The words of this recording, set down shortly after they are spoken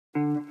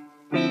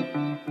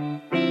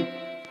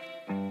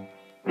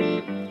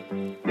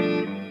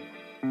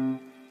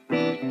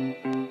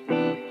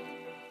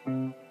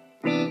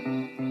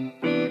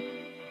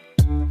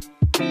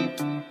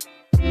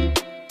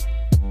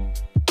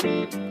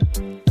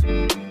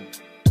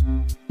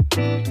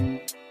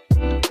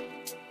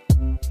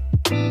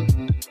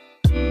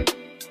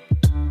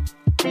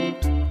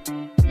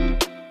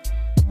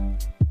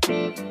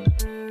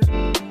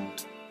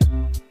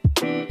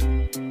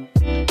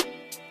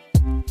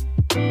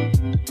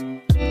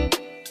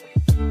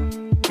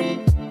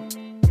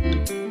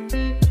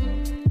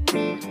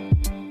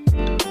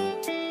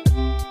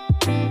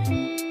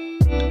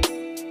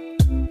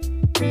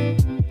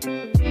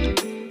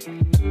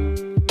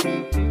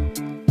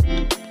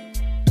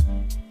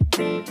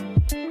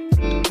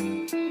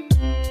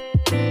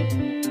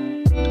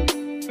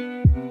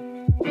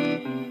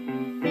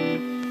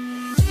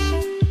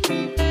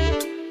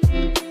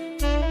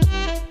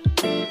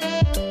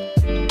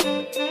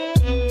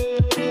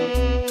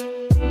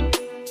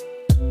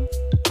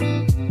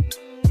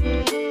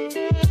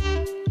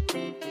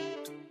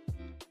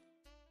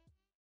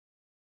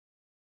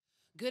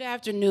Good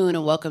afternoon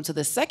and welcome to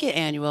the second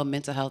annual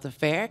Mental Health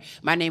Affair.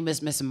 My name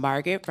is Miss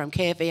Margaret from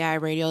KFAI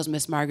Radio's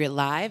Miss Margaret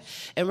Live.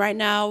 And right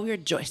now we're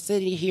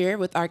sitting here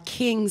with our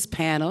Kings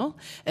panel.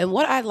 And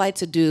what I'd like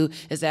to do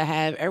is to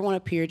have everyone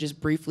up here just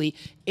briefly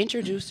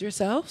introduce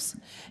yourselves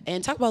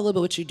and talk about a little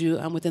bit what you do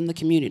within the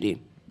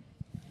community.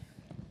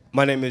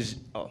 My name is,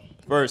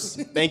 first,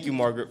 thank you,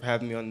 Margaret, for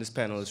having me on this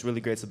panel. It's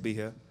really great to be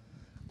here.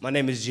 My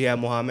name is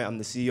Jihad. I'm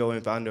the CEO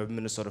and founder of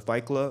Minnesota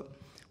Fight Club.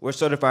 We're a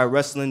certified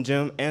wrestling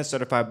gym and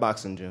certified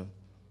boxing gym.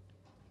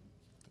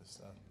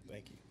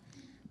 Thank you.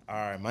 All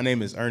right, my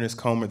name is Ernest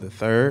Comer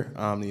III.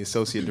 I'm the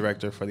Associate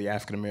Director for the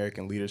African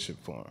American Leadership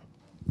Forum.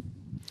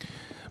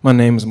 My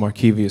name is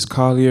Markevius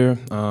Collier.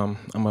 I'm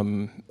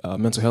a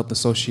mental health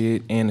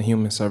associate and a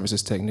human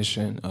services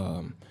technician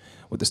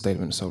with the state of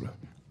Minnesota.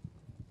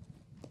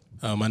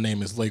 My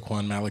name is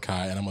Laquaan Malachi,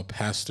 and I'm a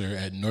pastor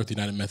at North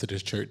United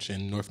Methodist Church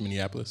in North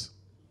Minneapolis.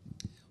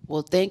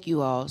 Well, thank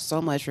you all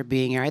so much for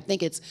being here. I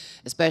think it's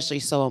especially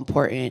so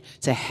important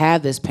to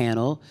have this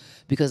panel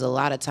because a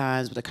lot of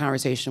times the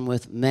conversation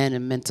with men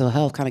and mental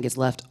health kind of gets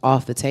left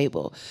off the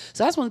table.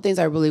 So that's one of the things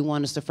I really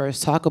want us to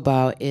first talk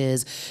about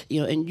is,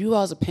 in you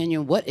all's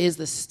opinion, what is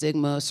the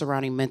stigma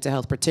surrounding mental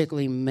health,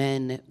 particularly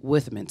men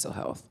with mental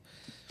health?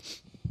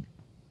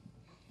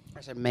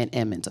 I said men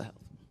and mental health.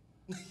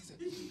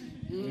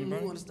 You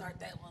want to start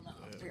that one off?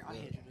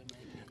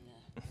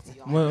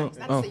 Well,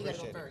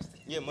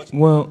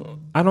 Well,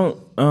 I don't.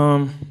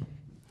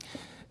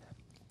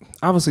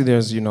 Obviously,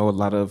 there's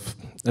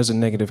there's a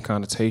negative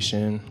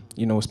connotation,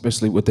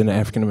 especially within the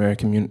African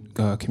American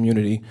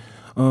community,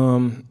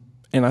 and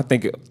I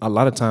think a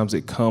lot of times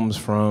it comes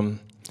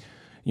from,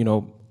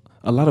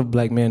 a lot of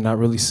black men not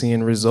really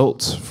seeing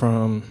results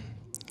from.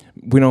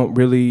 We don't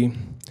really,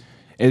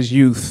 as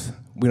youth,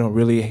 we don't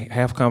really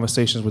have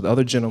conversations with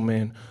other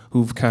gentlemen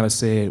who've kind of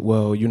said,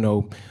 well,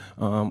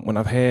 when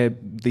I've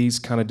had these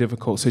kind of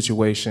difficult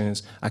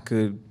situations, I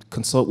could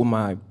consult with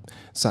my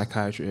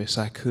psychiatrist.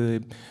 I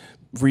could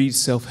read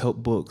self-help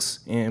books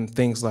and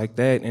things like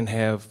that and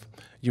have,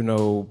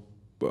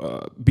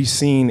 be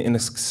seen in a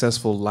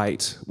successful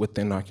light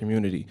within our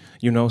community.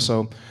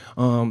 So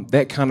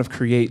that kind of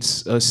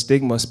creates a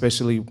stigma,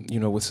 especially,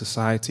 with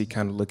society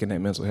kind of looking at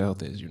mental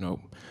health as,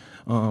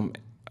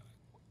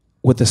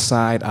 with a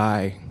side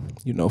eye,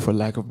 for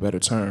lack of a better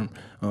term.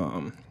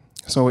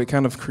 So it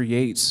kind of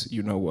creates,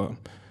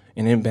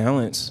 an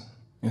imbalance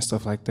and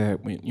stuff like that,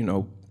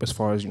 as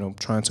far as,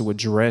 trying to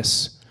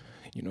address,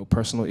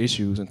 personal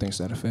issues and things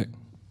to that effect.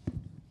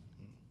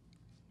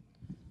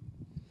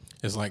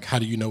 It's like, how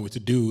do you know what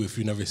to do if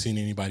you've never seen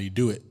anybody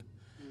do it?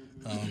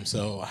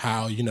 So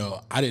how,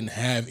 I didn't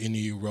have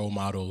any role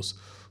models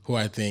who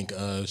I think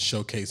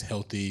showcase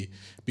healthy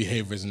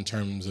behaviors in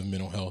terms of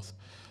mental health.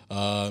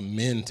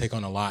 Men take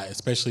on a lot,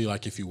 especially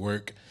like if you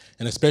work,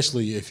 and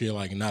especially if you're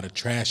like not a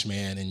trash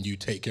man and you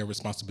take care of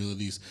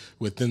responsibilities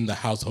within the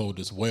household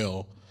as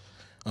well.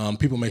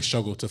 People may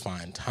struggle to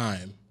find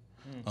time.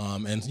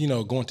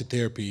 And going to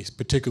therapy,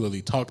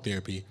 particularly talk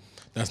therapy,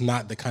 that's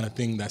not the kind of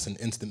thing that's an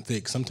instant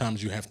fix.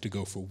 Sometimes you have to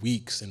go for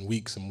weeks and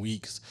weeks and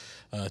weeks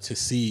to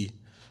see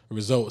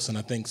results. And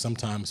I think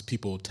sometimes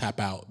people tap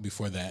out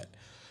before that.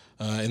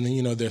 And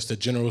then, there's the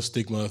general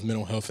stigma of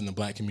mental health in the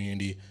black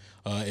community,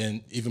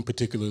 and even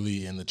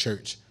particularly in the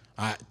church.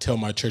 I tell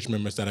my church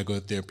members that I go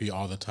to therapy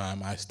all the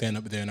time. I stand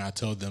up there and I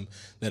tell them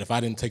that if I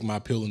didn't take my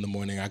pill in the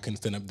morning, I couldn't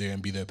stand up there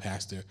and be their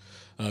pastor.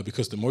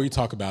 Because the more you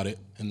talk about it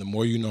and the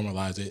more you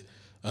normalize it,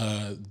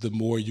 the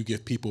more you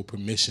give people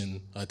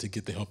permission to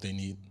get the help they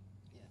need.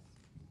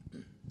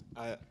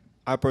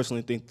 I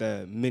personally think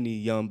that many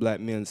young black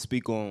men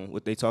speak on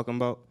what they're talking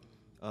about,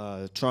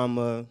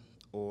 trauma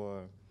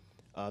or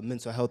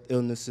mental health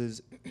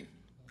illnesses.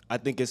 I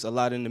think it's a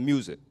lot in the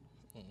music.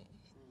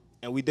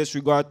 And we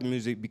disregard the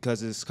music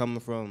because it's coming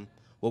from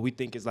what we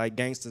think is like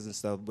gangsters and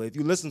stuff. But if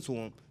you listen to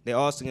them, they're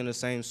all singing the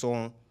same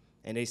song,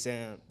 and they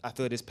saying, I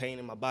feel this pain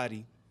in my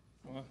body.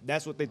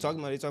 That's what they're talking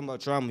about. They're talking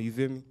about trauma, you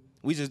feel me?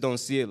 We just don't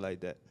see it like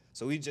that.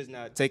 So we just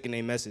not taking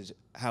their message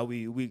how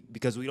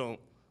because we don't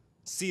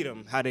see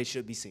them how they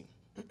should be seen.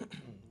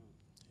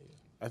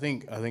 I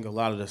think a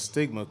lot of the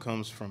stigma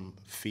comes from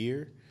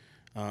fear,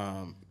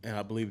 and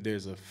I believe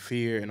there's a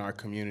fear in our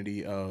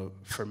community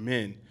for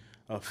men,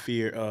 a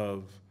fear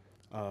of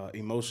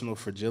emotional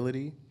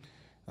fragility,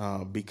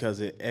 because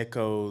it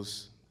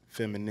echoes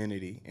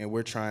femininity, and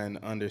we're trying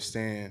to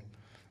understand,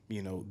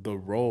 the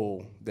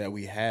role that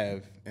we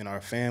have in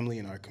our family,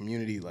 in our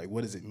community. Like,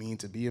 what does it mean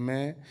to be a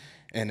man?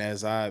 And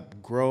as I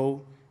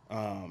grow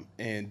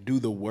and do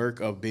the work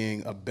of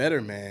being a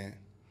better man,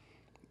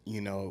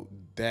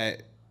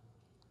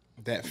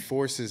 that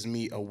forces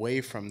me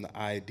away from the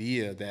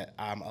idea that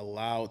I'm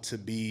allowed to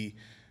be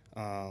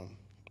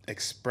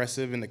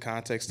expressive in the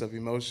context of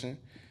emotion.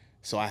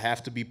 So I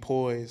have to be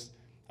poised,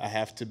 I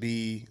have to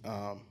be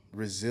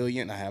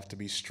resilient, I have to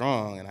be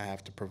strong, and I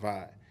have to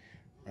provide.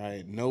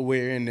 Right?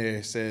 Nowhere in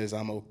there says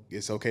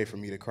it's okay for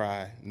me to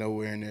cry.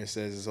 Nowhere in there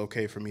says it's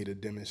okay for me to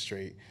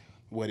demonstrate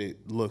what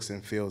it looks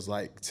and feels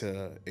like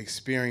to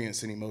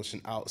experience an emotion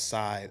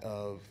outside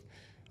of,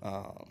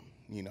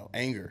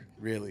 anger,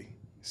 really.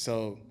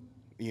 So,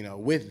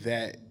 with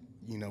that,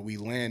 we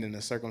land in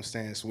a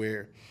circumstance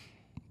where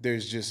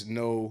there's just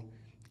no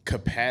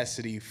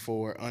capacity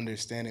for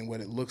understanding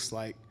what it looks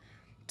like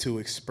to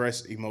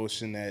express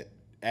emotion that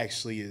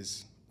actually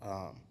is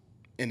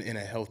in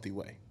a healthy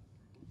way.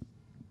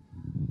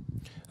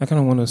 I kind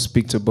of want to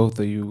speak to both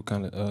of you,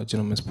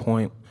 gentlemen's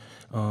point.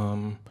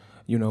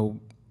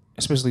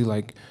 Especially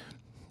like,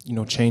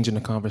 changing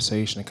the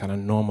conversation and kind of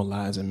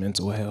normalizing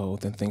mental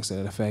health and things to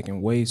that effect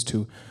in ways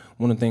to.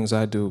 One of the things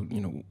I do,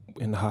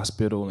 in the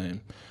hospital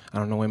and I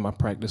don't know in my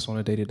practice on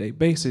a day-to-day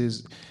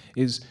basis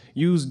is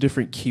use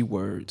different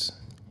keywords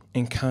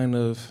and kind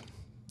of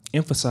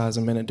emphasize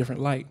them in a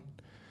different light.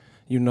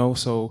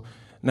 So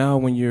now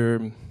when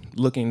you're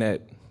looking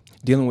at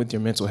dealing with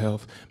your mental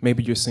health,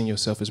 maybe you're seeing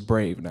yourself as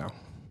brave now.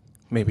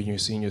 Maybe you're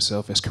seeing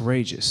yourself as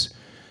courageous.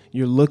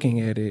 You're looking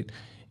at it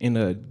in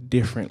a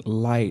different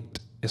light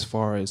as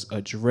far as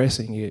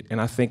addressing it. And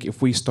I think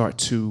if we start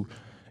to,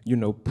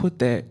 put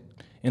that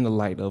in the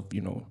light of,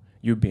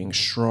 you being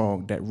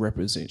strong, that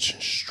represents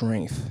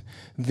strength,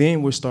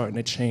 then we're starting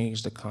to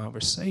change the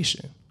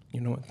conversation,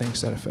 and things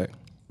to that effect.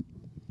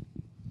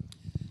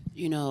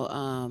 I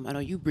know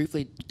you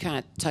briefly kind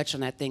of touched on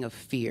that thing of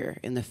fear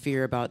and the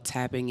fear about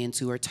tapping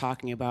into or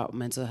talking about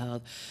mental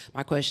health.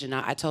 My question,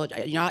 I told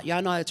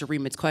y'all know how to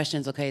read men's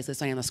questions, okay, so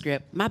this ain't on the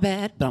script. My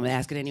bad, but I'm gonna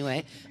ask it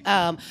anyway.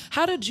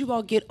 How did you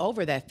all get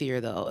over that fear,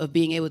 though, of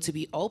being able to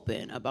be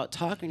open about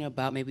talking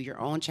about maybe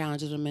your own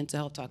challenges with mental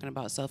health, talking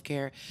about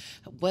self-care?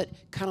 What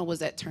kind of was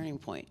that turning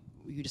point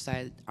where you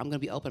decided, I'm gonna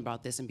be open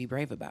about this and be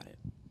brave about it?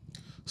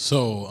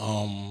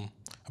 So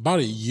about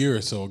a year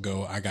or so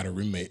ago, I got a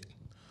roommate.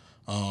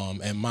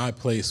 And my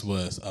place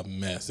was a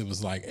mess. It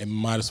was like, it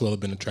might as well have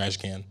been a trash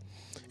can.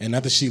 And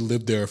after she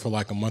lived there for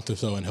like a month or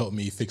so and helped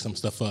me fix some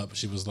stuff up,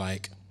 she was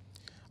like,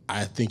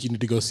 I think you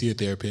need to go see a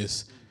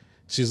therapist.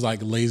 She's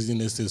like,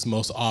 laziness is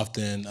most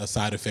often a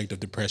side effect of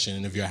depression.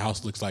 And if your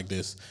house looks like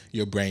this,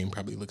 your brain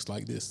probably looks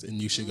like this,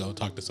 and you should go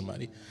talk to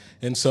somebody.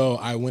 And so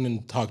I went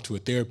and talked to a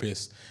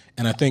therapist.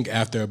 And I think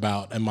after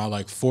about, in my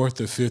like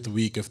 4th or 5th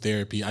week of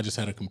therapy, I just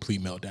had a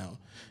complete meltdown.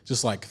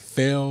 Just like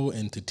fell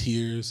into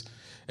tears.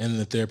 And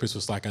the therapist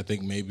was like, I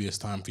think maybe it's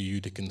time for you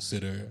to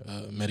consider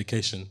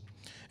medication.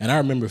 And I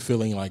remember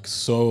feeling like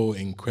so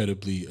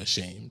incredibly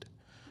ashamed.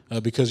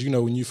 Because,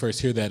 when you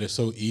first hear that, it's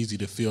so easy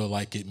to feel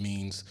like it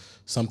means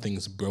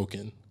something's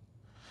broken.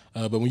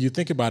 But when you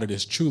think about it,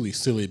 it's truly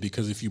silly,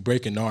 because if you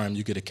break an arm,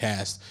 you get a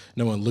cast,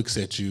 no one looks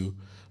at you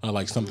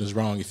like something's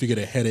wrong. If you get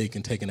a headache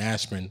and take an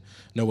aspirin,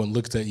 no one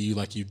looks at you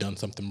like you've done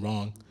something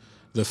wrong.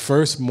 The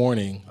first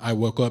morning I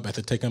woke up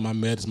after taking my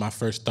meds, my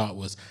first thought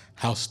was,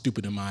 how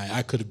stupid am I?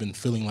 I could have been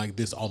feeling like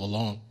this all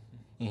along.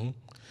 Mm-hmm.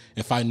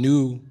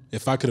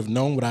 If I could have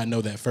known what I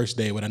know that first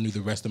day, what I knew the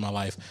rest of my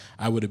life,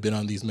 I would have been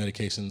on these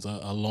medications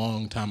a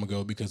long time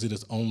ago, because it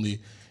has only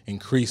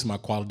increased my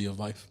quality of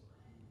life.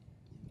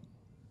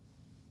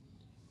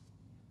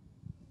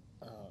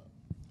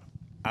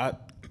 I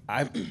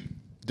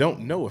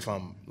don't know if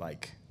I'm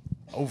like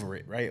over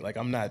it, right? Like,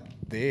 I'm not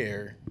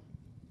there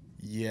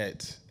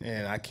yet,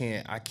 and I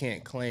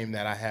can't claim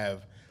that I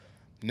have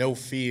no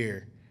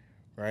fear,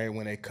 right,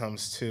 when it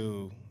comes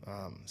to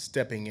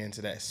stepping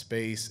into that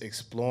space,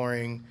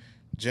 exploring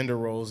gender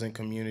roles in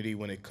community,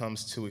 when it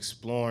comes to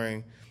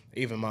exploring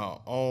even my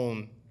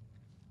own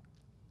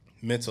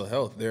mental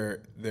health. There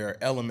are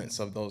elements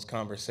of those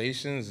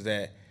conversations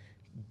that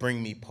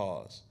bring me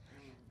pause,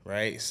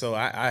 right? So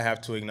I have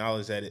to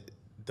acknowledge that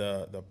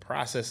the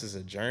process is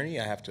a journey.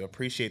 I have to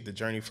appreciate the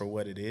journey for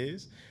what it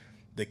is.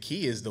 The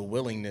key is the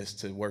willingness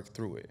to work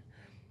through it,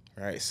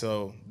 right?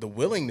 So the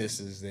willingness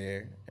is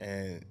there,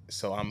 and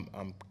so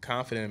I'm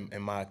confident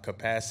in my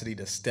capacity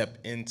to step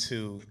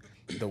into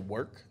the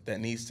work that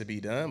needs to be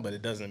done, but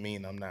it doesn't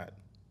mean I'm not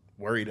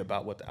worried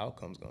about what the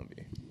outcome's going to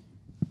be.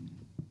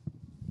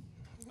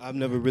 I've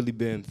never really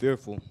been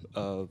fearful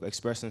of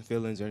expressing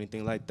feelings or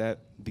anything like that,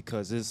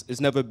 because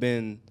it's never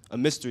been a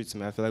mystery to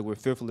me. I feel like we're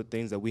fearful of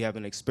things that we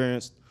haven't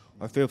experienced,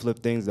 or fearful of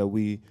things that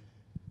we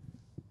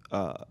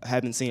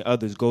haven't seen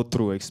others go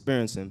through or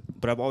experiencing.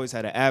 But I've always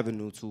had an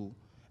avenue to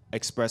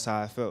express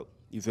how I felt.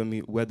 You feel me?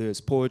 Whether it's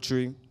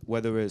poetry,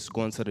 whether it's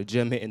going to the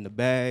gym, hitting the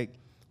bag,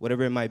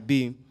 whatever it might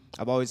be,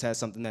 I've always had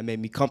something that made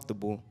me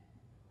comfortable,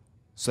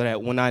 so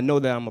that when I know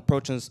that I'm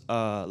approaching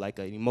like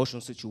an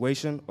emotional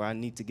situation or I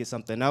need to get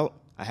something out,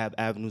 I have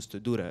avenues to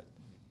do that.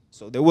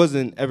 So there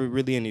wasn't ever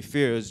really any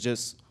fear. It was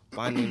just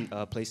finding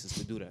places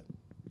to do that.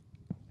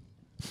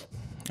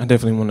 I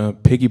definitely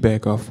want to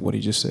piggyback off what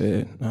he just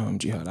said,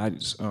 Jihad. I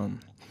just,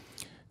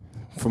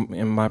 from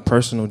in my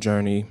personal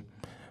journey,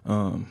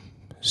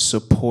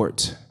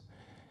 support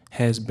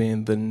has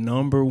been the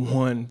number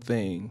one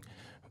thing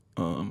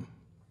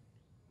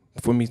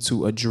for me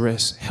to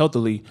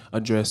healthily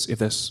address, if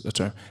that's a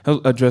term,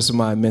 address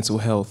my mental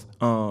health.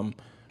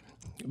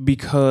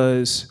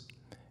 Because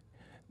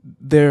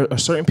there are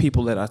certain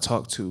people that I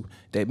talk to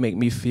that make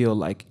me feel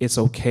like it's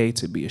okay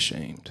to be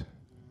ashamed.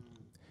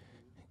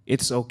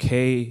 It's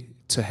okay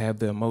to have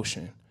the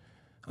emotion.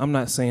 I'm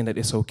not saying that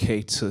it's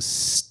okay to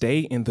stay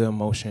in the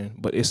emotion,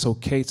 but it's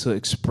okay to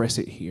express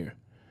it here,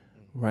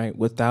 right?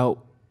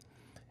 Without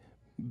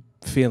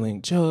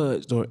feeling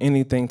judged or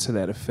anything to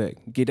that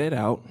effect. Get it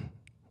out,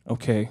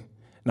 okay?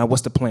 Now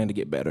what's the plan to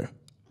get better?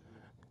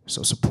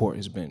 So support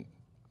has been.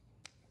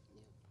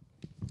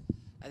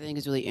 I think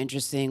it's really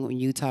interesting when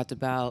you talked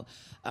about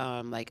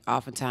like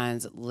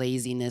oftentimes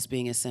laziness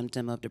being a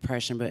symptom of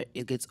depression, but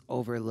it gets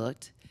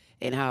overlooked,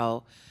 and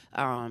how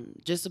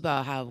just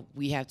about how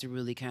we have to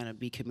really kind of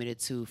be committed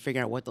to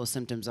figuring out what those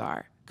symptoms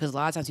are. Because a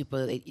lot of times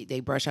people, they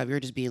brush off, you're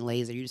just being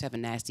lazy, or you just have a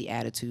nasty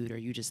attitude, or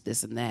you just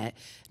this and that,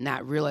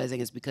 not realizing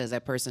it's because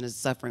that person is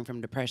suffering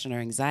from depression or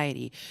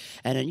anxiety.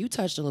 And then you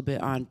touched a little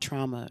bit on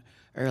trauma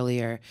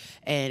earlier,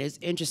 and it's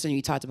interesting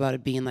you talked about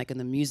it being like in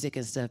the music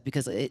and stuff,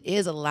 because it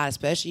is a lot,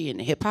 especially in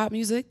hip-hop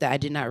music, that I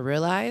did not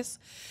realize.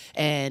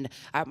 And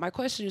my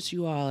question to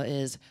you all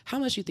is, how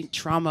much do you think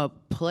trauma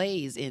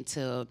plays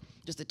into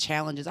just the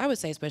challenges, I would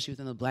say, especially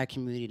within the Black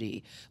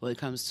community, when it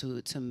comes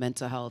to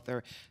mental health,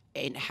 or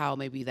and how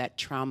maybe that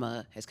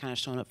trauma has kind of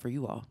shown up for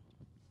you all?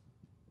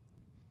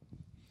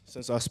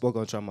 Since I spoke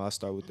on trauma, I'll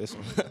start with this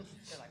one.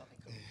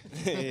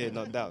 Yeah,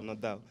 no doubt, no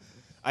doubt.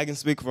 I can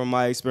speak from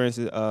my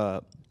experiences.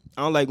 I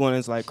don't like going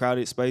into like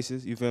crowded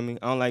spaces, you feel me?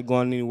 I don't like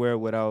going anywhere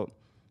without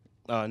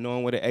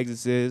knowing where the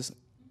exit is.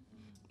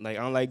 Like,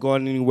 I don't like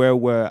going anywhere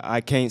where I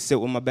can't sit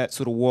with my back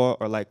to the wall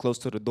or like close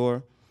to the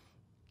door.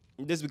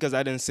 Just because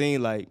I didn't see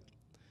like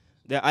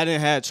that I didn't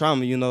have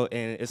trauma, you know,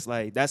 and it's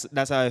like that's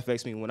how it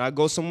affects me. When I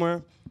go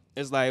somewhere,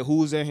 it's like,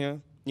 who's in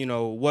here? You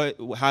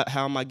know,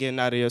 how am I getting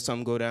out of here if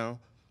something go down?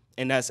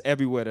 And that's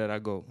everywhere that I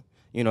go.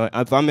 You know,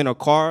 if I'm in a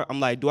car, I'm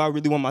like, do I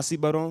really want my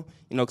seatbelt on?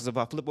 You know, because if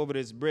I flip over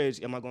this bridge,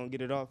 am I gonna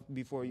get it off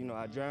before, you know,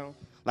 I drown?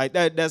 Like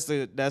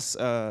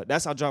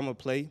that's how drama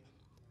play.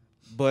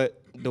 But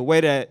the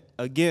way that,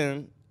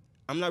 again,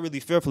 I'm not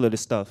really fearful of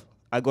this stuff.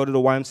 I go to the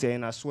YMCA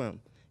and I swim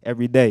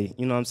every day.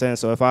 You know what I'm saying?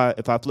 So if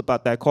I flip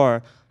out that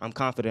car, I'm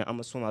confident I'm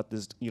gonna swim out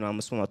this. You know, I'm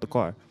gonna swim out the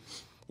car.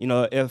 You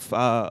know, if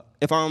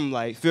I'm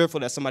like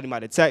fearful that somebody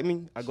might attack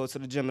me, I go to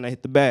the gym and I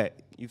hit the bag.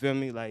 You feel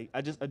me? Like,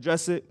 I just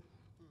address it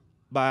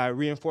by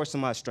reinforcing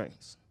my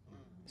strengths.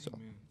 So.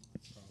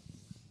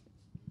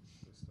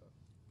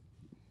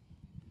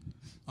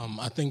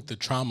 I think the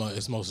trauma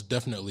is most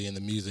definitely in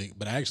the music,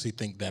 but I actually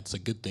think that's a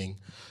good thing,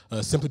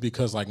 simply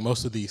because like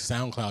most of these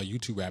SoundCloud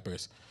YouTube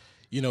rappers,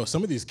 you know,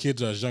 some of these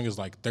kids are as young as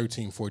like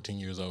 13, 14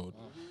 years old.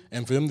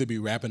 And for them to be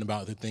rapping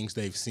about the things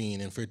they've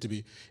seen, and for it to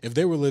be, if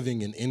they were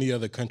living in any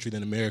other country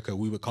than America,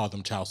 we would call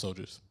them child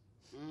soldiers.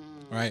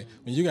 Right?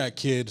 When you got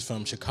kids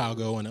from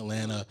Chicago and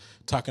Atlanta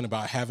talking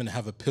about having to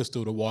have a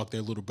pistol to walk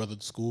their little brother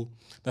to school,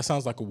 that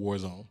sounds like a war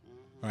zone,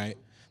 right?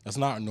 That's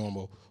not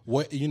normal.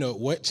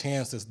 What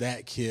chance does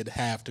that kid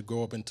have to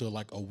grow up into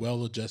like a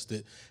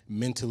well-adjusted,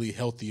 mentally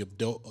healthy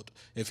adult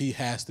if he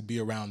has to be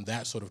around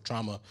that sort of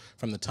trauma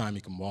from the time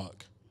he can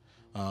walk,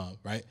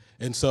 right?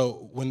 And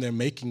so when they're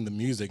making the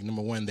music,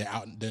 number one,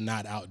 they're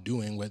not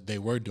outdoing what they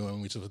were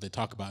doing, which is what they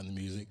talk about in the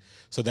music.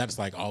 So that's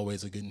like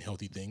always a good and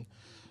healthy thing.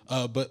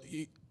 But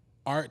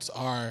arts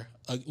are,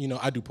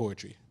 I do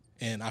poetry,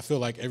 and I feel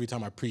like every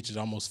time I preach, it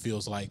almost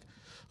feels like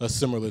a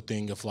similar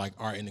thing of like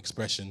art and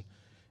expression.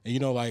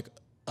 And like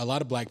a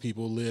lot of Black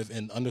people live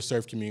in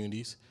underserved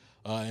communities,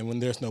 and when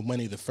there's no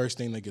money, the first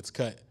thing that gets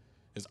cut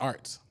is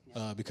arts,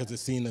 because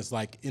it's seen as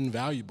like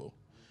invaluable.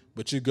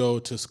 But you go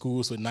to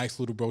schools with nice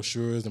little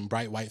brochures and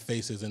bright white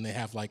faces, and they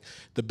have like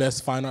the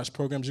best fine arts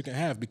programs you can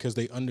have, because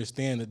they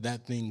understand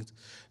that thing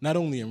not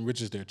only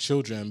enriches their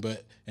children,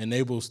 but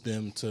enables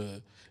them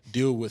to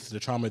deal with the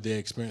trauma they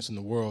experience in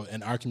the world,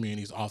 and our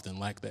communities often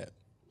lack that.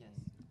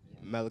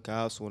 Malachi,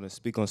 I also want to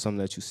speak on something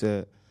that you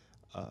said,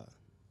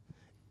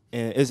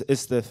 and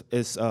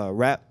it's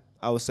rap.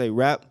 I would say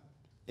rap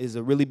is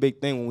a really big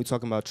thing when we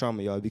talking about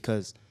trauma, y'all,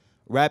 because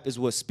rap is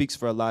what speaks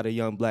for a lot of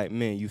young Black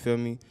men. You feel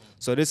me?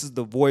 So this is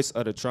the voice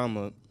of the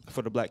trauma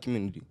for the Black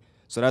community.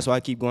 So that's why I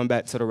keep going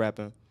back to the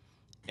rapping,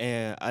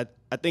 and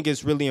I think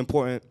it's really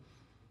important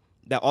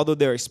that although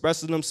they're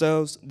expressing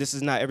themselves, this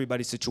is not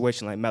everybody's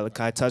situation, like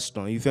Malachi touched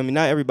on. You feel me?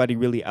 Not everybody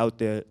really out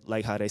there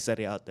like how they say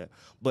they out there.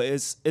 But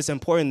it's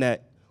important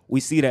that we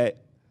see that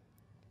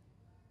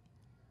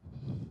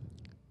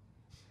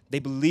they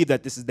believe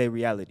that this is their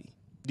reality.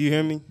 Do you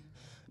hear me?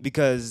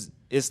 Because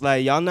it's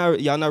like y'all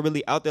not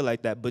really out there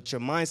like that, but your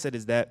mindset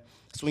is that.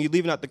 So when you're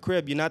leaving out the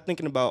crib, you're not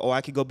thinking about, oh,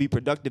 I could go be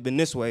productive in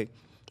this way.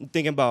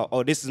 thinking about,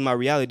 oh, this is my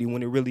reality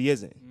when it really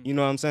isn't. You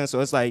know what I'm saying? So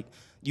it's like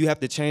you have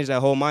to change that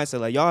whole mindset.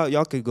 Like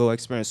y'all could go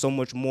experience so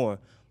much more,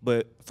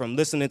 but from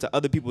listening to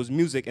other people's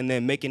music and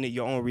then making it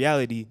your own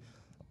reality,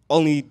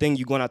 only thing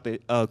you going out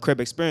the crib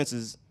experience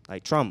is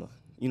like trauma.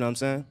 You know what I'm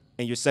saying?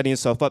 And you're setting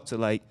yourself up to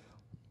like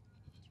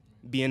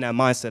be in that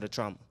mindset of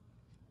trauma.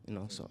 You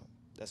know, so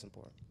that's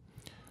important.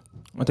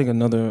 I think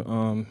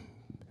another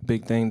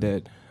big thing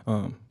that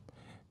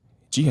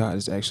Jihad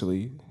has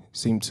actually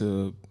seemed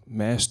to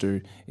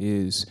master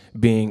is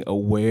being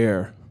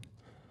aware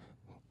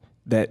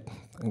that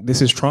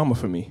this is trauma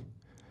for me.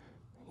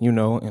 You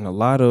know, and a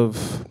lot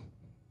of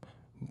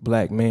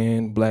black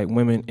men, black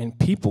women, and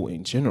people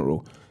in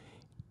general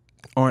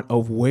aren't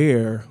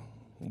aware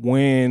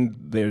when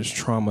there's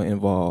trauma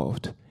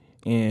involved.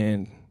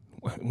 And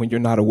when you're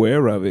not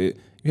aware of it,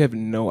 you have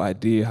no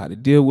idea how to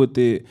deal with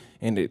it,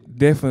 and it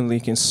definitely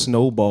can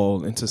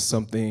snowball into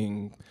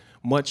something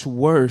much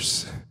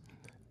worse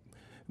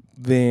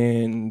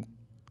than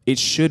it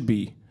should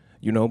be,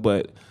 you know.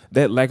 But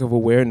that lack of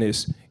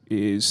awareness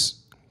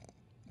is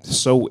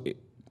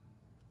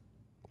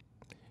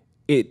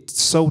it's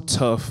so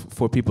tough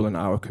for people in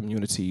our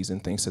communities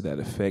and things to that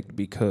effect,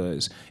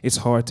 because it's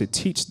hard to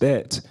teach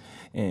that,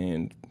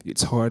 and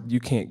it's hard, you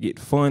can't get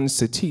funds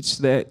to teach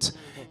that,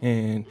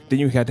 and then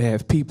you got to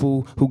have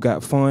people who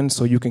got funds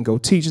so you can go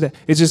teach that.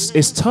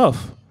 It's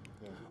tough,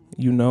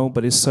 you know,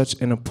 but it's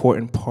such an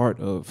important part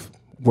of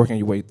working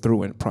your way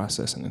through and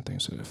processing and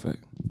things to that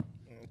effect.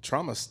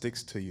 Trauma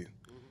sticks to you,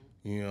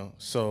 you know,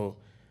 so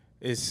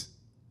it's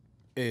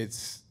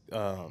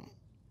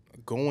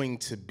going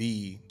to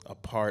be a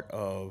part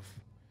of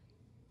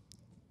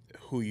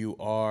who you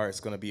are.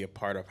 It's going to be a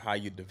part of how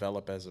you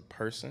develop as a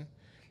person.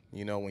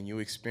 You know, when you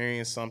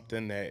experience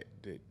something that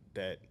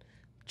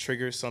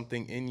triggers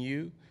something in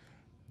you,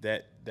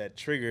 that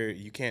trigger,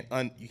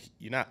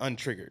 you're not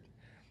untriggered,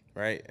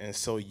 right? And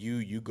so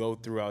you go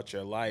throughout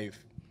your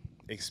life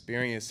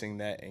experiencing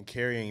that and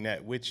carrying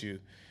that with you.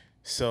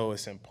 So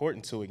it's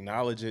important to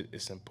acknowledge it.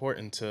 It's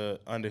important to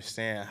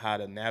understand how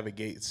to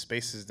navigate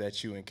spaces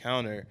that you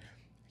encounter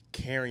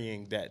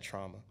carrying that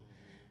trauma.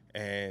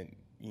 And,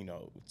 you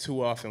know,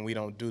 too often we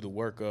don't do the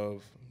work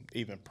of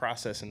even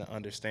processing to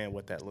understand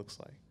what that looks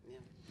like.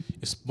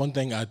 It's one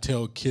thing I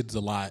tell kids a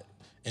lot,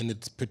 and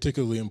it's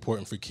particularly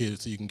important for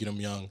kids so you can get them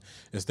young,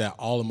 is that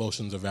all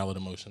emotions are valid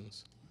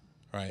emotions,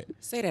 right?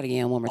 Say that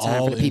again one more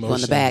time for the people in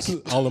the back.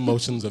 All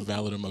emotions are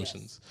valid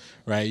emotions,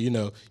 right? You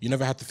know, you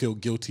never have to feel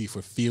guilty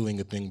for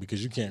feeling a thing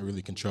because you can't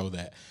really control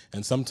that.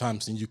 And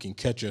sometimes when you can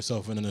catch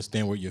yourself and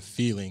understand what you're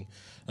feeling,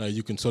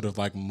 you can sort of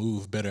like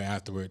move better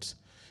afterwards.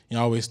 You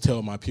know, I always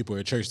tell my people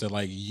at church that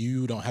like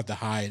you don't have to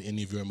hide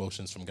any of your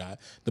emotions from God.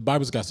 The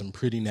Bible's got some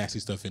pretty nasty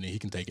stuff in it. He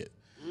can take it.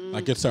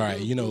 Like, it's all right,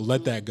 you know,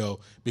 let that go.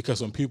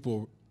 Because when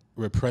people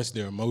repress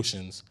their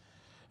emotions,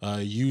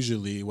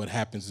 usually what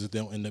happens is they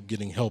don't end up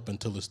getting help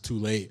until it's too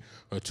late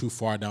or too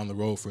far down the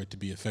road for it to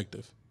be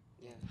effective.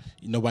 Yeah.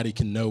 Nobody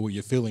can know what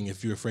you're feeling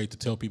if you're afraid to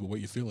tell people what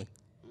you're feeling.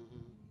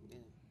 Mm-hmm. Yeah.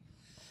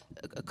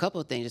 A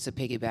couple of things just to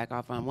piggyback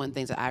off on. One of the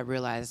things that I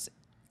realized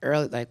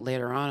early, like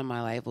later on in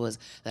my life, was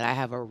that I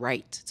have a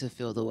right to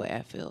feel the way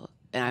I feel.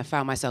 And I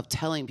found myself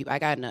telling people, I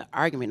got in an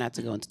argument, not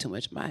to go into too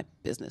much of my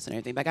business and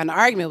everything, but I got in an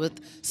argument with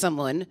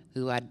someone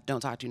who I don't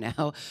talk to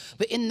now.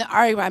 But in the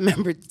argument, I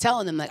remember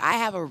telling them, like, I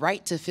have a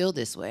right to feel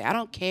this way. I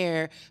don't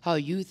care how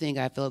you think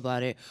I feel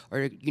about it,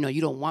 or, you know,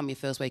 you don't want me to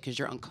feel this way because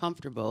you're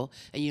uncomfortable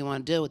and you don't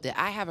want to deal with it.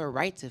 I have a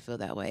right to feel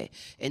that way.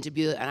 And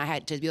I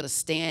had to be able to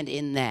stand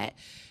in that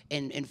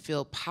and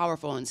feel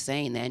powerful in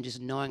saying that, and just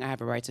knowing I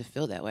have a right to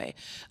feel that way.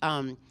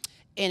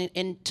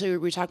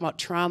 We're talking about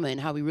trauma and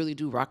how we really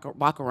do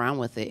walk around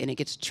with it, and it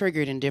gets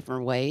triggered in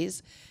different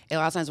ways. And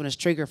a lot of times when it's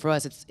triggered for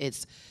us,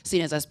 it's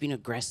seen as us being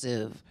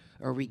aggressive,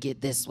 or we get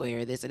this way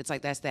or this, and it's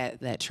like that's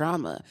that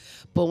trauma.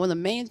 But one of the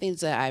main things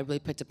that I really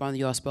picked up on that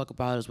you all spoke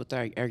about is with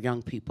our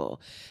young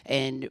people.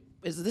 And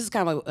this is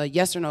kind of a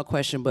yes or no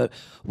question, but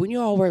when you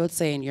all were, let's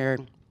say, in your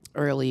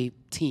early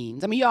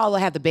teens, I mean, you all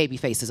have the baby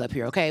faces up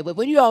here, okay? But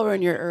when you all were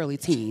in your early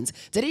teens,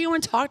 did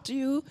anyone talk to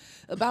you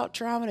about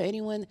trauma? To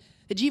anyone?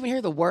 Did you even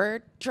hear the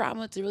word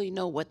trauma to really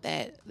know what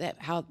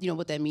how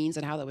what that means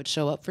and how that would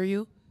show up for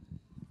you?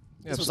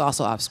 This was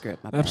also off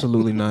script. My bad.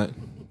 Absolutely not.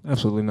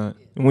 Absolutely not.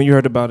 And when you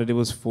heard about it, it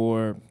was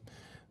for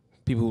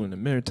people who were in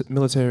the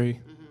military,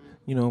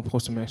 you know,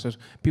 post-traumatic stress,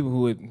 people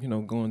who had, you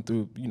know, going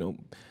through, you know,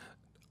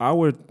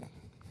 our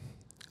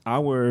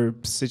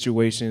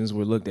situations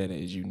were looked at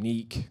as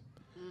unique,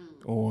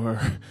 or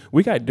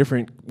we got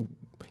different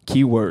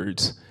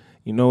keywords.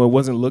 You know, it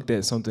wasn't looked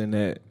at something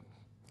that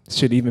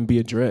should even be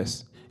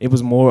addressed. It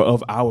was more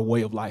of our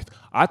way of life.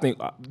 I think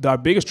our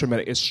biggest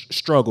traumatic is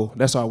struggle.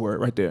 That's our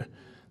word right there.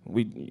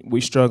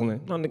 We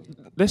struggling. No,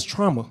 that's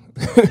trauma.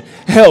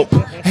 Help.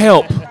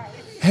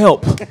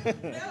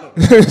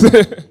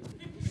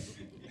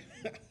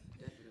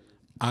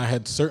 I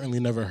had certainly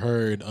never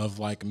heard of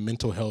like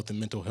mental health and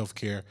mental health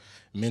care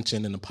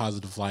mentioned in a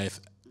positive life,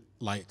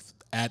 like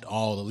at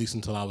all, at least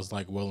until I was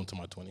like well into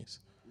my 20s.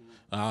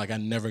 Like I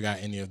never got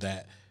any of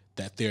that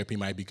therapy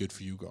might be good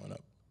for you growing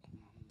up.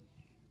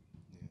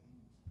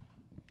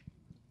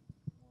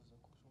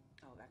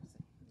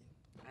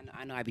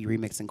 I know I be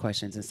remixing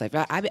questions and stuff.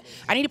 I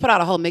need to put out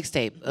a whole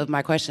mixtape of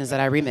my questions that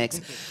I remix.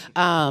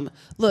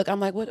 Look, I'm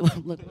like, what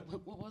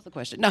was the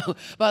question? No,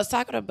 but I was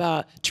talking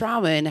about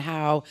trauma and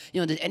how,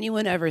 did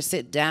anyone ever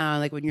sit down,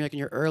 like when you're like in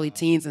your early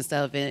teens and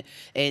stuff,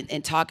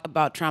 and talk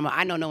about trauma?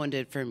 I know no one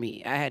did for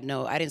me. I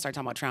didn't start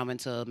talking about trauma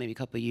until maybe a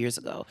couple of years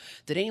ago.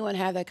 Did anyone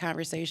have that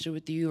conversation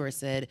with you or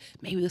said,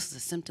 maybe this is a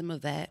symptom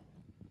of that?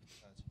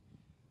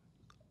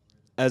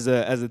 As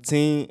a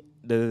teen,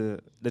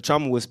 the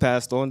trauma was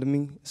passed on to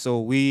me.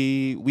 So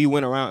we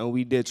went around and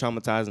we did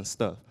traumatizing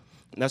stuff.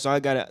 That's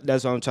what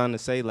that's what I'm trying to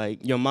say.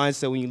 Like, your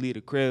mindset when you leave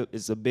the crib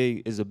is a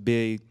big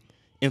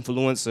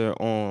influencer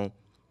on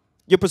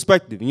your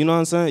perspective. You know what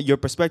I'm saying? Your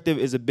perspective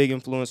is a big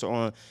influencer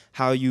on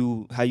how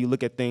you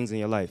look at things in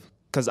your life.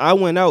 Cause I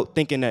went out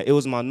thinking that it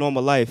was my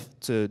normal life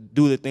to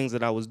do the things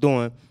that I was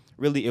doing.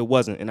 Really, it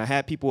wasn't. And I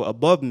had people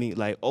above me,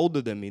 like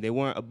older than me. They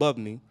weren't above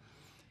me.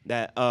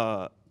 That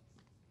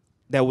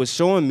was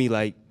showing me,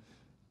 like,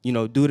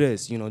 do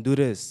this, do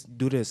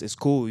this. It's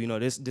cool.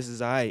 This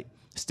is all right.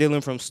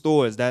 Stealing from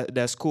stores,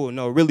 that's cool.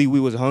 No, really, we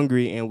was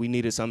hungry and we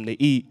needed something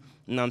to eat.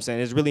 You know what I'm saying?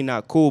 It's really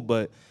not cool,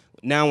 but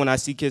now when I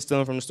see kids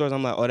stealing from the stores,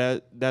 I'm like,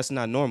 oh, that's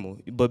not normal.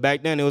 But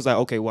back then, it was like,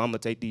 okay, well, I'm going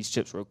to take these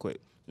chips real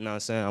quick. You know what I'm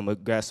saying? I'm going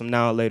to grab some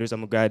Now and Laters. I'm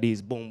going to grab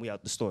these. Boom, we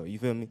out the store. You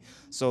feel me?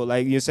 So,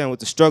 like you're saying, with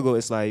the struggle,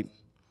 it's like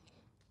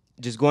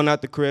just going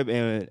out the crib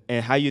and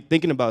how you're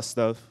thinking about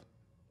stuff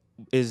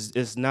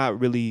is not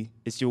really,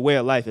 it's your way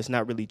of life. It's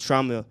not really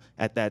trauma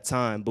at that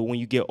time. But when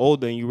you get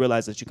older and you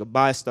realize that you could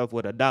buy stuff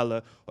with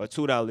 $1 or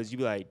 $2, you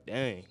be like,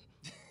 dang,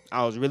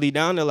 I was really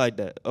down there like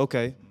that.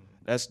 Okay,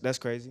 that's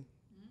crazy.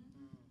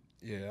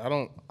 Yeah,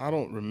 I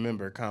don't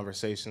remember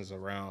conversations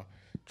around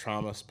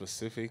trauma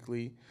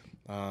specifically,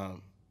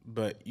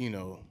 but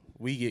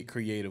we get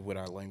creative with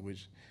our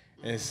language,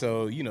 and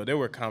so there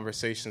were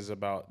conversations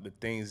about the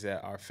things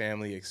that our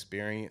family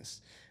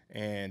experienced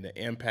and the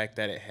impact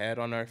that it had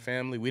on our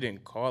family. We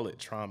didn't call it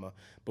trauma,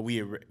 but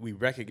we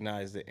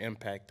recognized the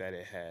impact that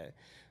it had.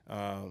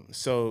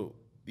 So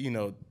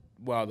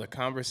while the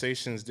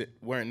conversations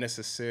weren't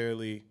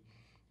necessarily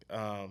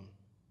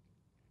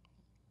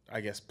I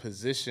guess,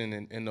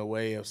 position in the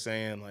way of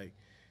saying, like,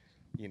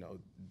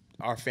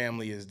 our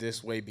family is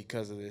this way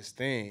because of this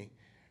thing,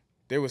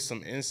 there was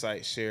some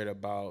insight shared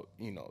about,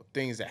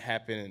 things that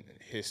happened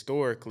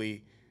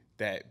historically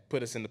that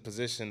put us in the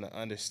position to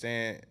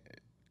understand,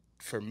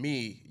 for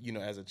me,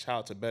 as a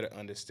child, to better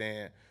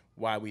understand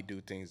why we do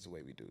things the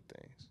way we do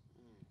things.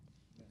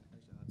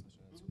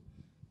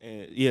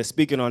 And yeah,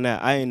 speaking on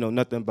that, I ain't know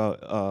nothing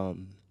about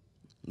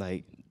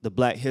like the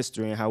Black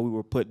history and how we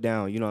were put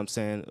down. You know what I'm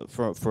saying?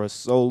 For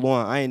so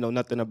long, I ain't know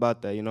nothing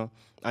about that.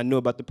 I knew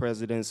about the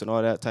presidents and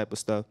all that type of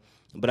stuff,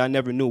 but I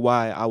never knew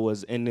why I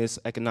was in this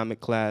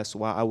economic class,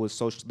 why I was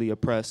socially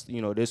oppressed,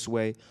 this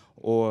way,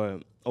 or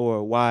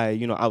why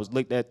I was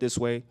looked at this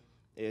way.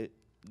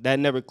 That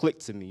never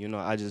clicked to me.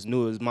 I just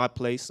knew it was my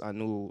place. I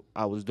knew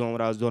I was doing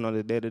what I was doing on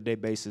a day-to-day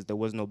basis. There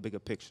was no bigger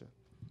picture.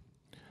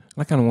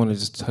 I kind of want to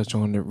just touch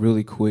on it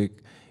really quick.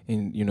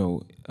 And,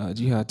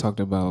 Jihad talked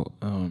about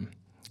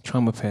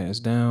trauma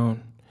passed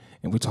down,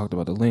 and we talked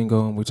about the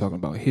lingo, and we talking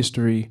about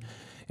history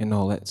and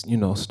all that,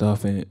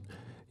 stuff. And,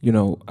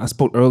 I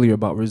spoke earlier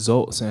about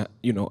results and,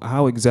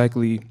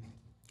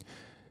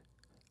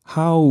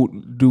 how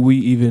do we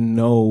even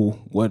know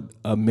what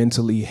a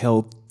mentally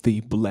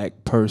healthy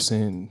Black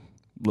person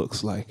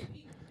looks like?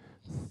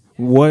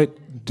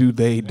 What do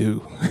they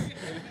do?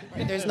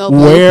 There's no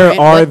Where blueprint.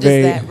 are What does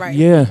they? that, right.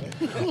 Yeah.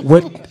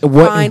 What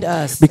Find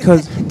us.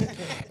 Because,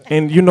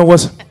 and you know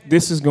what's,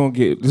 this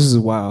is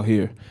wild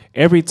here.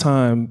 Every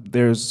time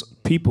there's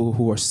people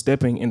who are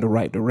stepping in the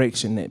right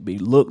direction that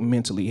look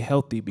mentally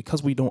healthy,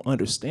 because we don't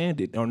understand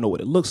it or know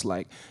what it looks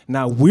like,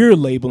 now we're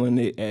labeling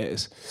it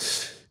as,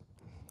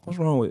 what's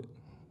wrong with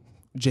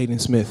Jaden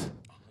Smith?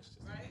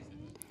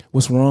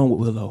 What's wrong with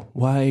Willow?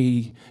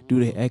 Why do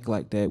they act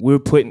like that?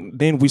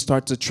 Then we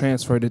start to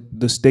transfer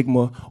the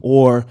stigma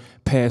or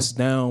pass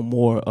down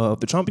more of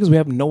the trauma because we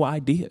have no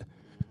idea.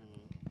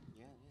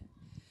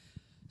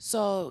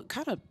 So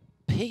kind of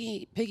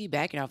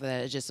piggybacking off of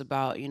that, it's just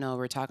about,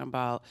 we're talking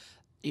about,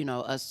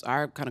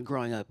 our kind of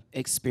growing up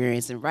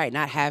experience and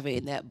not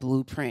having that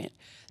blueprint,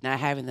 not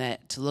having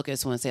that to look at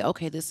someone and say,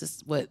 okay, this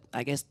is what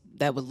I guess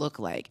that would look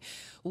like.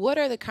 What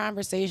are the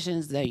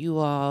conversations that you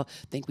all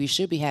think we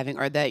should be having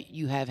or that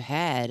you have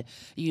had,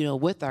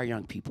 with our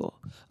young people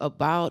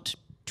about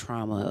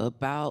trauma,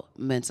 about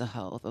mental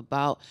health,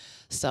 about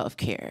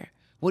self-care?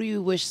 What do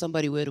you wish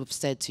somebody would have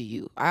said to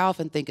you? I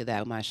often think of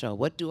that on my show.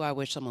 What do I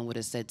wish someone would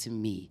have said to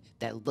me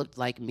that looked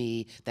like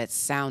me, that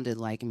sounded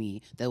like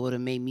me, that would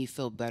have made me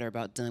feel better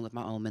about dealing with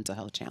my own mental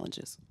health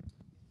challenges?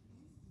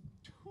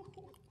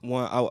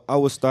 One, I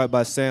would start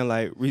by saying,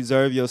 like,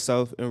 reserve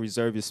yourself and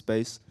reserve your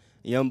space.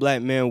 Young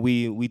Black men,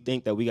 we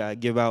think that we gotta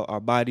give out our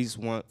bodies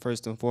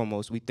first and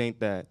foremost. We think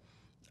that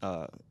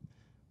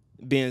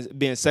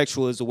being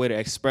sexual is a way to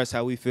express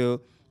how we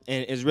feel.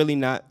 And it's really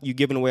not. You're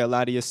giving away a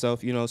lot of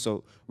yourself,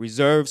 so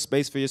reserve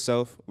space for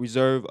yourself,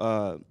 reserve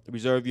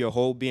your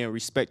whole being,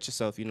 respect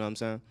yourself, you know what I'm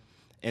saying?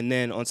 And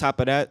then on top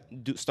of that,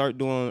 start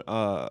doing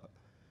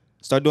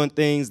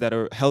things that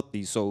are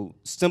healthy. So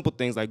simple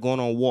things like going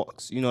on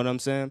walks. You know what I'm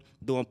saying?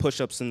 Doing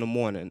push-ups in the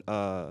morning.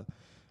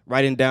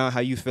 Writing down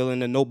how you feel in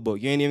the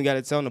notebook. You ain't even got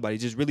to tell nobody.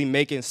 Just really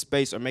making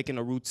space or making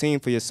a routine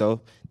for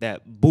yourself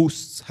that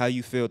boosts how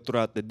you feel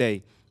throughout the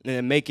day. And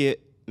then make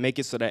it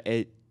so that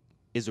it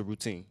is a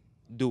routine.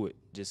 Do it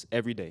just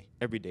every day,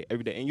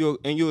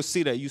 and you'll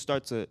see that you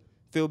start to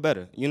feel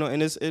better. You know,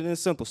 and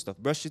it's simple stuff.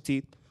 Brush your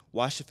teeth,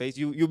 wash your face.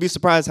 You'll be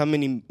surprised how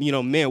many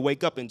men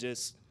wake up and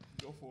just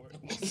go for it.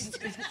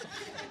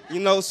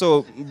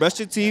 So brush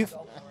your teeth,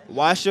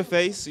 wash your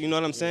face. You know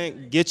what I'm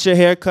saying? Get your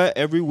hair cut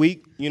every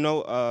week.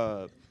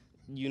 If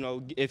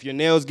your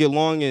nails get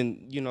long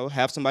and,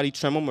 have somebody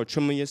trim them or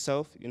trim them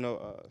yourself,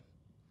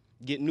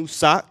 get new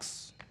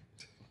socks,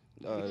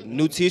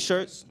 new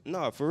T-shirts.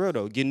 No, for real,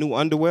 though. Get new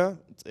underwear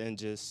and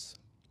just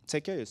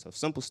take care of yourself.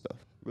 Simple stuff.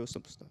 Real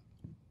simple stuff.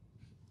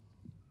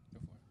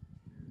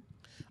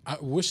 I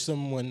wish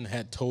someone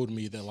had told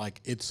me that,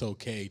 like, it's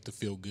okay to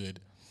feel good.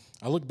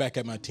 I look back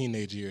at my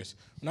teenage years.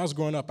 When I was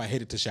growing up, I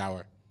hated to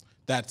shower.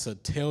 That's a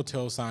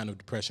telltale sign of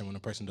depression when a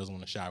person doesn't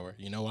want to shower.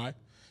 You know why?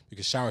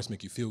 Because showers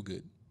make you feel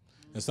good.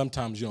 And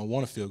sometimes you don't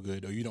want to feel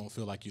good or you don't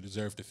feel like you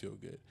deserve to feel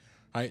good.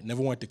 Right?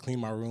 Never wanted to clean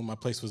my room. My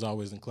place was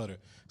always in clutter.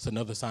 It's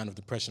another sign of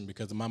depression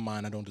because in my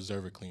mind, I don't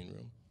deserve a clean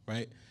room.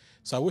 Right?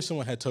 So I wish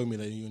someone had told me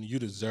that you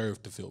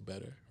deserve to feel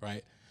better.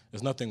 Right?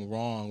 There's nothing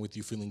wrong with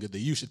you feeling good, that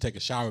you should take a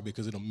shower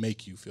because it'll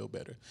make you feel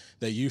better,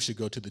 that you should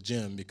go to the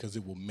gym because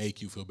it will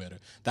make you feel better.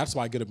 That's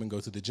why I get up and go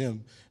to the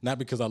gym, not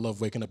because I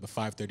love waking up at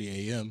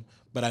 5:30 a.m.,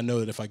 but I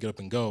know that if I get up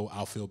and go,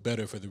 I'll feel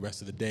better for the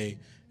rest of the day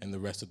and the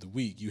rest of the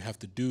week. You have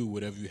to do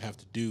whatever you have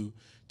to do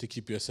to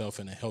keep yourself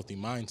in a healthy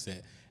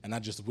mindset. And I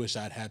just wish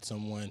I'd had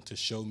someone to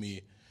show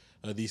me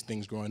these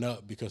things growing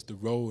up, because the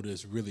road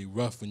is really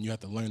rough when you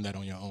have to learn that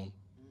on your own.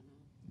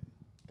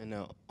 And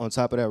now, on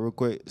top of that, real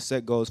quick,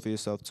 set goals for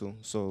yourself, too.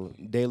 So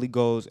daily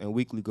goals and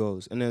weekly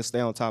goals, and then stay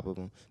on top of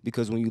them.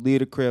 Because when you leave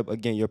the crib,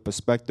 again, your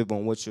perspective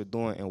on what you're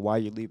doing and why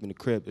you're leaving the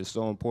crib is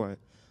so important.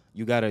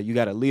 You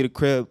gotta leave the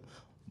crib,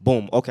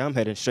 boom, okay, I'm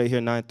heading straight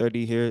here,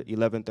 9:30 here,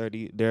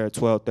 11:30 there,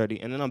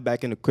 12:30, and then I'm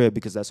back in the crib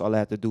because that's all I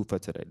have to do for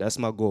today. That's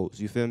my goals,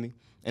 you feel me?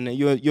 And then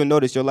you'll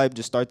notice your life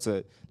just starts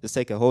to just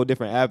take a whole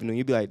different avenue.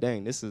 You'll be like,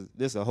 dang, this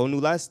is a whole new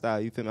lifestyle,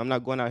 you feel me? I'm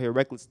not going out here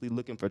recklessly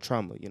looking for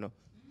trauma,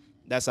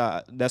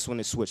 That's when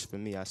it switched for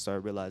me. I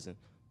started realizing,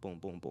 boom,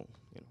 boom, boom.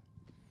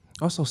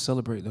 Also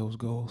celebrate those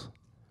goals.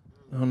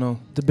 I don't know,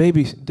 the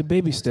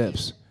baby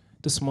steps,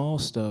 the small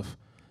stuff.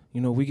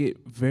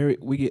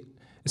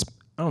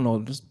 I don't know,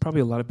 there's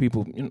probably a lot of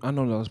people, I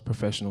know those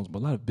professionals, but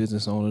a lot of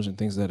business owners and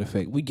things to that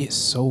effect, we get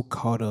so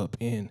caught up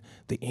in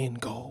the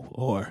end goal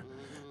or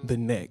the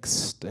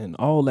next and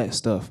all that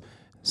stuff.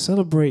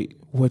 Celebrate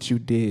what you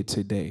did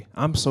today.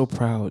 I'm so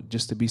proud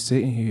just to be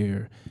sitting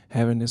here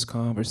having this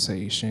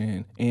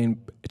conversation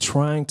and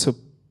trying to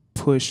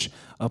push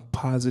a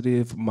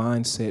positive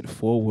mindset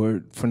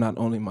forward for not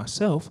only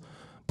myself,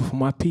 but for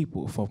my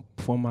people,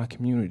 for my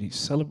community.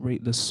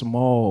 Celebrate the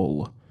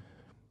small.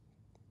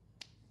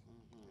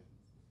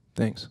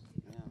 Thanks.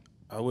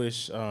 I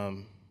wish there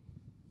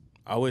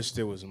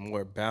was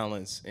more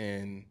balance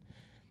in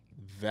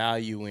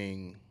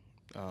valuing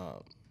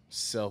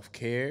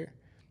self-care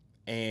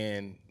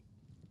and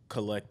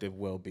collective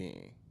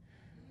well-being,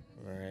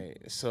 right?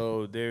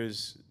 So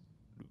there's,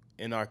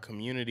 in our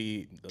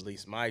community, at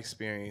least my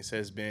experience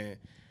has been,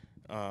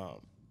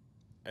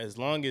 as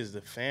long as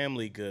the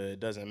family good,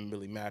 doesn't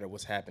really matter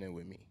what's happening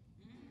with me,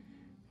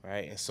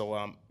 right? And so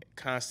I'm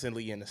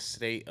constantly in a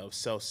state of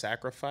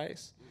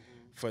self-sacrifice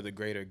for the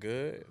greater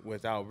good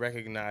without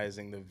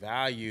recognizing the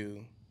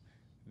value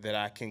that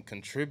I can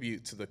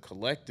contribute to the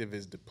collective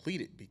is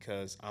depleted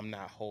because I'm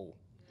not whole.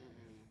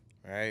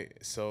 Right?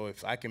 So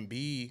if I can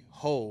be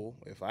whole,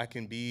 if I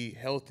can be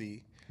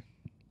healthy,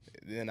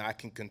 then I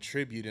can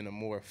contribute in a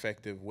more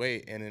effective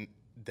way, and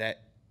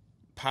that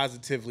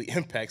positively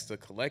impacts the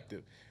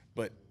collective.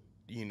 But,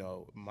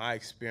 my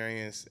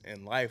experience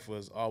in life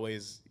was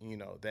always,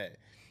 that,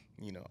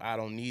 I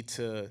don't need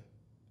to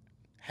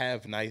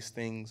have nice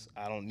things.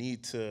 I don't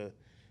need to,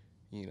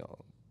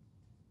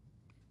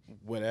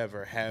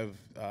 have,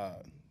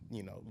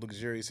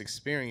 luxurious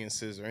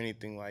experiences or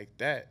anything like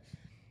that.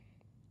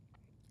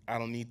 I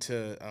don't need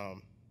to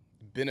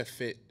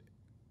benefit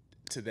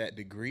to that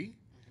degree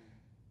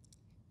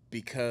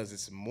because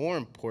it's more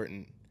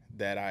important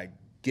that I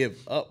give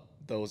up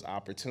those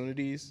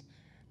opportunities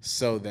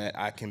so that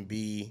I can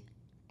be,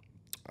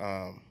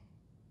 a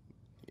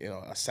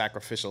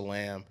sacrificial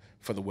lamb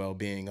for the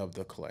well-being of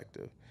the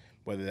collective,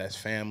 whether that's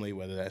family,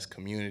 whether that's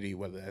community,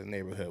 whether that's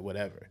neighborhood,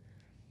 whatever.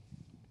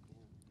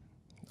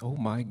 Oh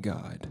my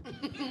God.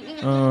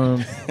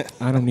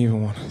 I don't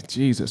even want to,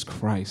 Jesus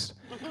Christ.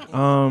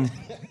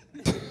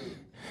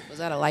 Was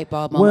that a light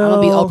bulb moment? I'm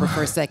going to be Oprah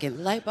for a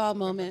second. Light bulb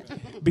moment.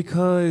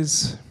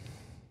 Because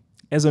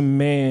as a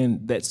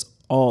man, that's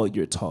all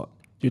you're taught.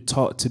 You're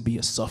taught to be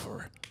a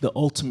sufferer, the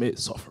ultimate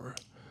sufferer.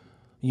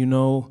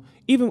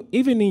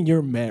 Even in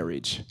your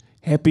marriage,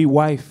 happy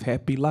wife,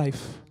 happy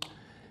life.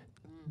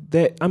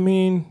 that, I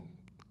mean,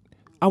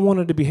 I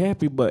wanted to be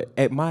happy, but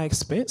at my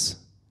expense.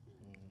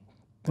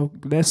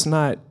 That's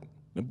not.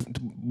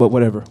 But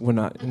whatever, we're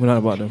not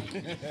about them.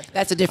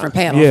 That's a different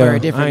panel yeah, for a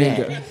different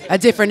day. A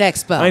different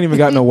expo. I ain't even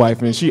got no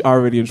wife, and she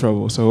already in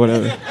trouble. So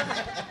whatever.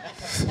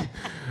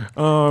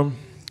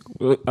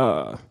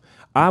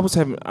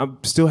 I'm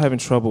still having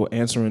trouble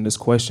answering this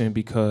question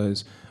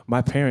because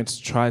my parents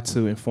tried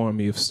to inform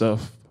me of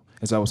stuff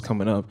as I was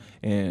coming up,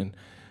 and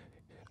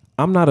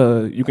I'm not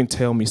you can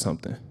tell me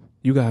something.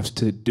 You have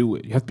to do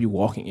it. You have to be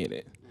walking in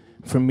it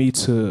for me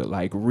to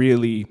like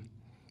really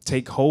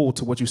take hold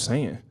to what you're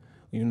saying,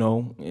 you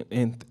know,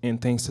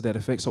 and things to that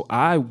effect. So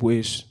I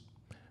wish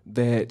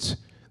that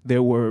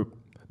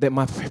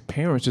my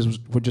parents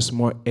were just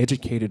more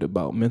educated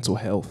about mental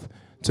health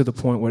to the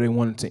point where they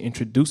wanted to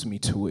introduce me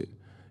to it.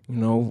 You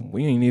know,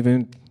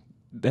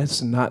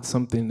 that's not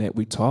something that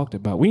we talked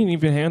about. We didn't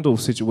even handle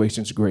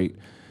situations great.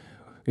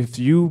 If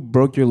you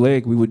broke your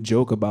leg, we would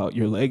joke about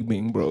your leg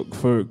being broke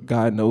for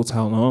God knows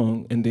how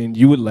long, and then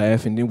you would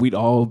laugh, and then we'd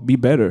all be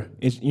better.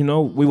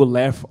 We would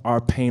laugh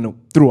our pain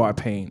through our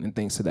pain and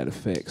things to that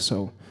effect.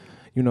 So,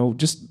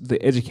 just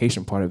the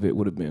education part of it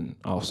would have been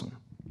awesome.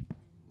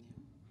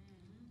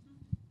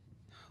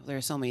 There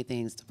are so many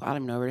things. I don't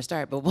even know where to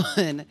start. But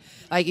one,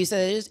 like you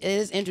said, it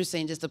is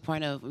interesting just the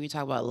point of when we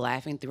talk about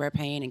laughing through our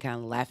pain and kind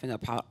of laughing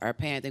about our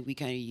pain. I think we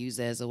kind of use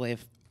that as a way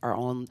of our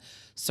own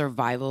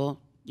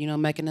survival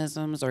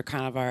mechanisms or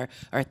kind of our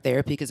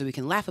therapy, because if we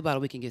can laugh about it,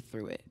 we can get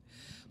through it.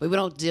 But we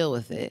don't deal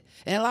with it.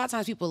 And a lot of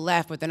times people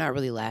laugh, but they're not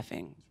really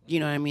laughing. You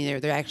know what I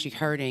mean? They're actually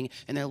hurting,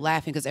 and they're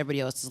laughing because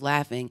everybody else is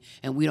laughing,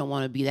 and we don't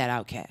want to be that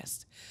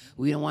outcast.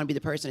 We don't want to be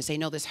the person to say,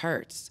 no, this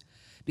hurts,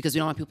 because we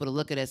don't want people to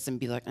look at us and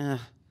be like,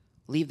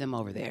 leave them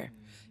over there.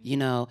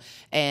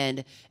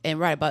 And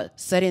right about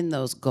setting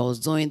those goals,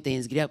 doing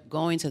things, get up,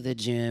 going to the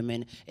gym,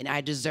 and I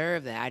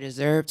deserve that. I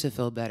deserve to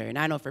feel better. And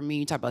I know for me,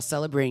 you talk about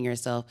celebrating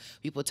yourself.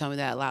 People tell me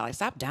that a lot. Like,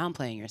 stop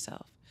downplaying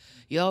yourself.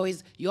 You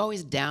always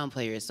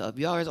downplay yourself.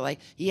 You always are like,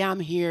 yeah, I'm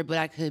here, but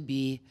I could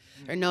be.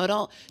 Or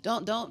no,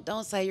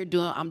 don't say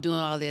I'm doing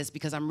all this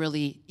because I'm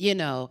really,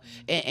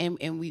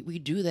 and we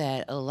do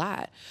that a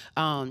lot.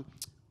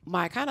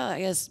 My kind of,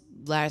 I guess,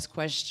 last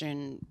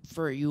question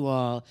for you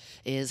all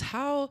is,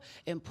 how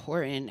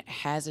important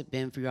has it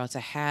been for you all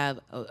to have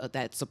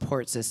that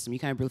support system? You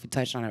kind of briefly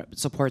touched on a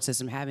support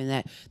system, having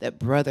that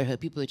brotherhood,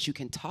 people that you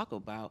can talk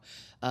about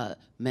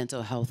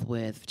mental health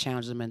with,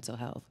 challenges of mental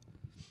health.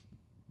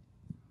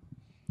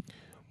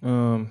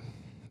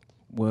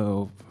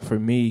 Well, for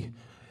me,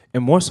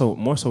 and more so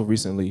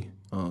recently,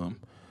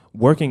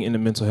 working in the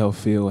mental health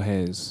field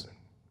has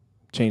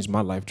changed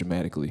my life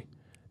dramatically.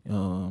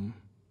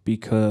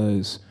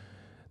 Because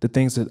the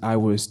things that I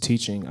was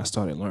teaching, I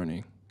started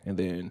learning, and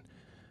then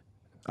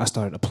I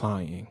started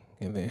applying,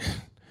 and then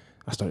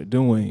I started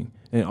doing,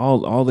 and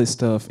all this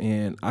stuff,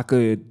 and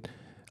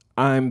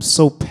I'm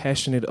so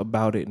passionate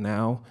about it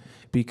now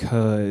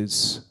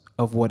because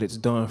of what it's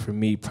done for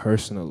me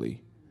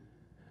personally,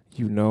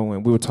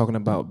 and we were talking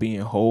about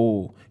being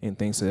whole and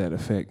things to that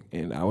effect,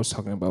 and I was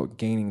talking about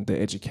gaining the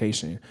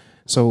education.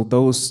 So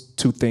those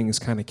two things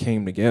kind of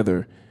came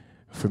together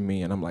for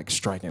me, and I'm like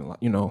striking,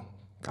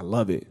 I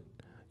love it,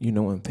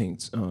 and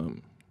things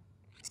to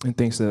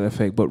that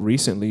effect. But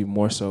recently,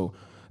 more so,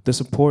 the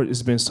support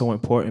has been so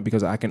important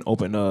because I can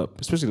open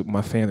up, especially with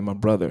my family, my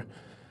brother.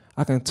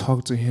 I can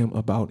talk to him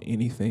about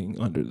anything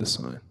under the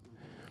sun.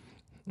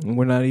 And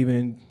we're not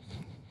even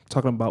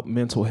talking about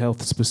mental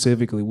health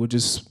specifically.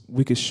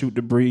 We could shoot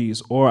the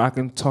breeze, or I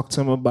can talk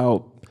to him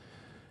about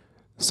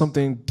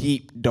something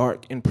deep,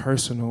 dark, and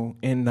personal,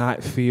 and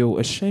not feel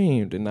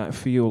ashamed, and not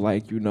feel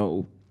like,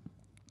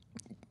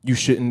 you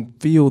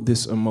shouldn't feel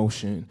this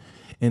emotion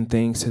and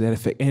things to that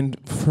effect. And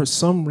for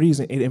some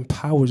reason, it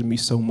empowers me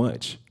so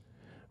much,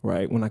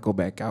 right? When I go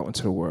back out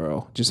into the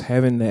world, just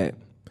having that,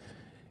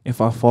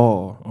 if I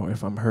fall or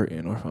if I'm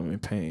hurting or if I'm in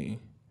pain,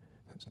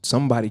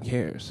 somebody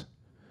cares,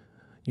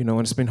 and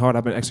it's been hard.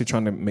 I've been actually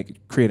trying to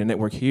create a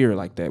network here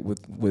like that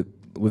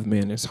with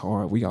men. It's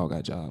hard. We all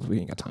got jobs. We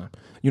ain't got time,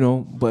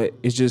 but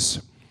it's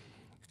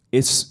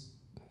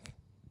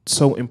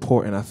so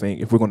important, I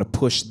think, if we're going to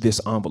push this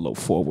envelope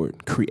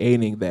forward,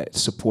 creating that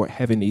support,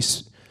 having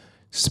these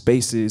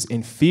spaces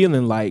and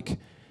feeling like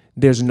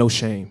there's no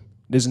shame.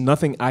 There's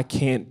nothing I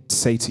can't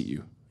say to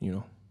you,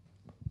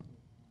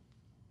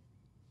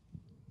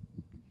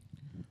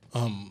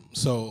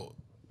 So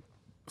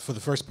for the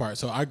first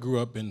part, I grew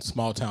up in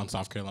small town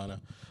South Carolina.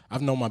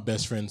 I've known my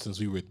best friend since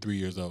we were 3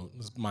 years old.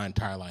 This is my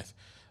entire life.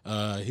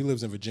 He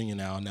lives in Virginia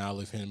now. Now I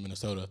live here in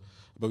Minnesota.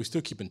 But we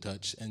still keep in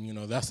touch. And,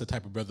 that's the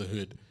type of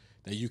brotherhood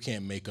that you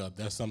can't make up.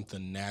 That's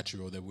something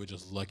natural that we're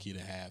just lucky to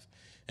have.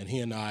 And he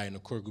and I and a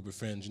core group of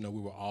friends, we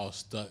were all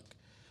stuck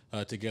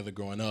together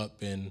growing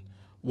up. And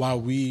while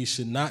we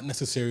should not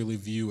necessarily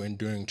view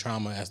enduring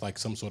trauma as like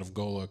some sort of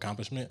goal or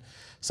accomplishment,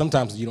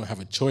 sometimes you don't have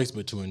a choice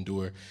but to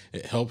endure.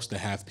 It helps to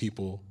have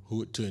people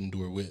to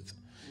endure with.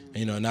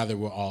 And, now that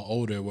we're all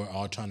older, we're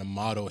all trying to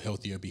model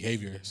healthier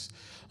behaviors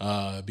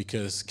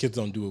because kids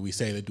don't do what we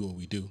say, they do what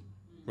we do,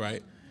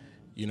 right?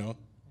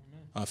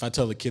 If I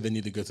tell a kid they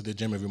need to go to the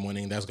gym every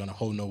morning, that's going to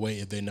hold no weight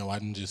if they know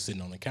I'm just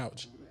sitting on the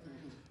couch.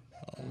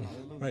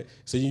 Right.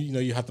 So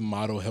you have to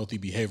model healthy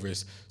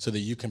behaviors so that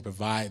you can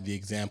provide the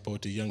example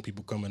to young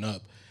people coming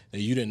up that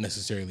you didn't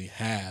necessarily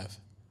have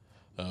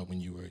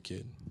when you were a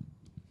kid.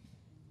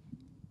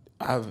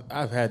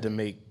 I've had to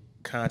make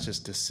conscious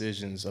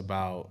decisions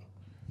about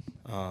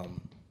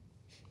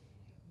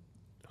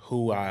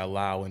who I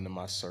allow into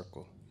my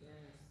circle.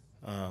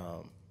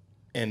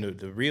 And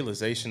the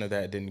realization of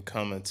that didn't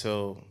come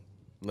until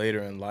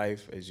later in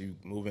life. As you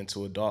move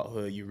into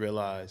adulthood, you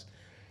realize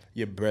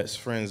your best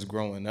friends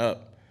growing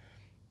up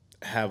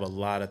have a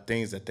lot of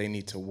things that they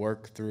need to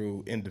work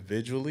through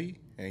individually,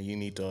 and you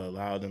need to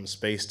allow them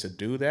space to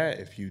do that.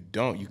 If you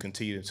don't, you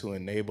continue to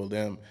enable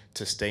them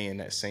to stay in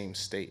that same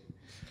state.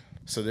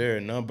 So there are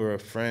a number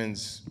of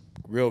friends,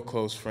 real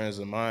close friends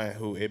of mine,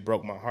 who it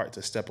broke my heart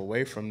to step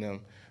away from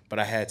them, but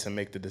I had to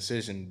make the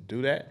decision to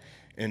do that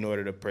in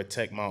order to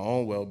protect my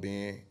own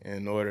well-being,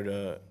 in order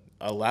to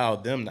allow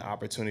them the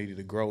opportunity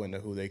to grow into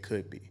who they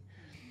could be,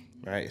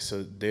 right?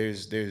 So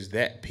there's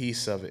that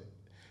piece of it.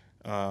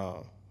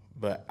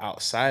 But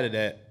outside of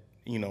that,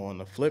 on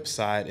the flip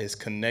side is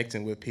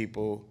connecting with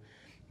people,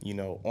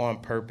 on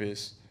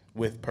purpose,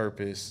 with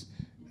purpose,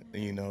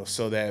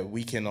 so that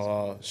we can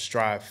all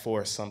strive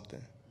for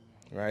something,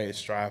 right?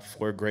 Strive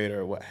for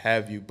greater, what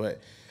have you.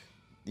 But,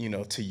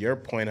 to your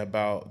point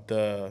about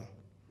the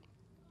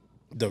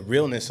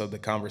realness of the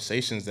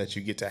conversations that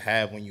you get to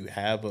have when you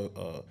have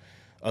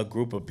a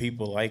group of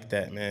people like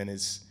that, man,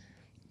 it's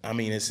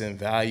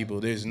invaluable.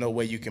 There's no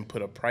way you can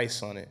put a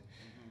price on it.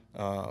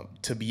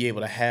 To be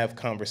able to have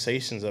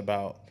conversations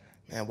about,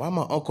 man, why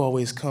my uncle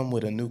always come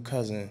with a new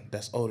cousin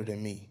that's older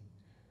than me?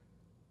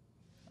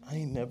 I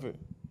ain't never.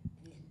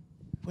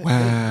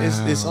 Wow.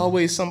 It's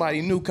always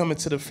somebody new coming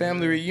to the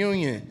family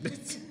reunion.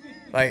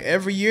 Like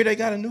every year they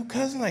got a new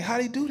cousin. Like, how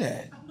they do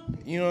that?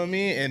 You know what I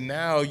mean? And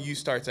now you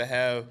start to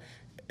have,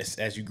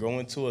 as you grow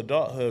into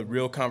adulthood,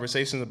 real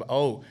conversations about,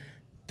 oh,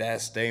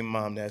 that's they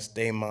mom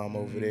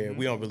over there.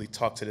 We don't really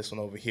talk to this one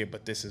over here,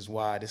 but this is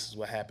why. This is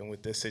what happened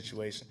with this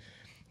situation.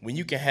 When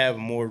you can have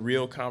more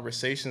real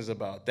conversations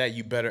about that,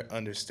 you better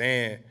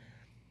understand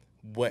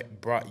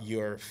what brought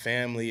your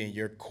family and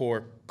your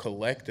core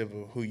collective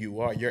of who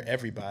you are, your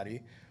everybody,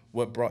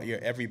 what brought your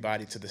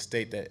everybody to the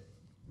state that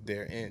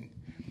they're in,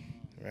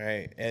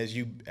 right? As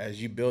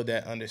you build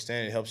that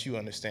understanding, it helps you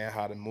understand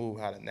how to move,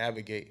 how to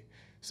navigate,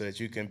 so that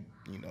you can,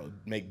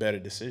 make better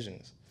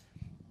decisions.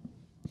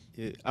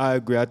 Yeah, I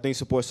agree. I think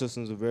support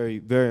systems are very,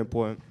 very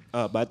important.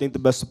 But I think the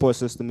best support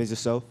system is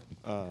yourself.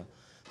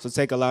 So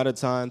take a lot of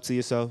time to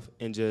yourself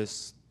and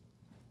just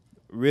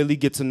really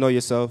get to know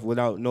yourself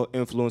without no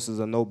influences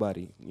of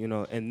nobody,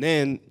 and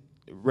then,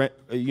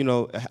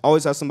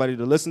 always have somebody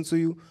to listen to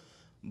you,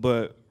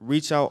 but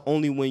reach out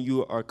only when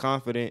you are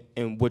confident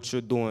in what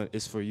you're doing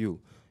is for you.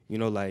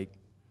 Like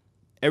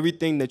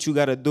everything that you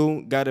gotta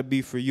do gotta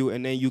be for you,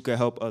 and then you can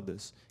help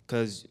others.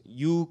 Because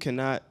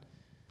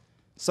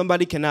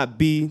somebody cannot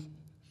be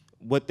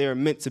what they're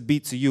meant to be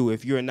to you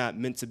if you're not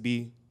meant to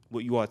be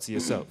what you are to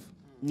yourself.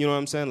 You know what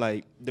I'm saying?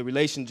 Like, the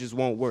relation just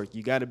won't work.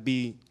 You got to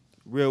be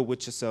real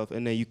with yourself,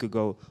 and then you could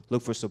go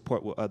look for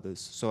support with others.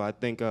 So I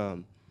think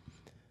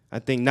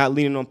not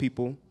leaning on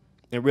people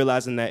and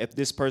realizing that if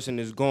this person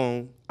is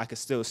gone, I can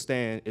still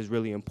stand is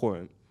really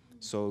important.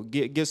 So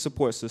get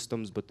support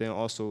systems, but then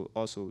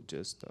also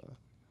just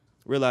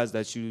realize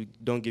that you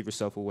don't give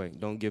yourself away.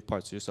 Don't give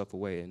parts of yourself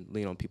away and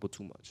lean on people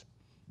too much.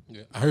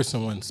 Yeah, I heard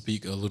someone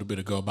speak a little bit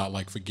ago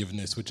about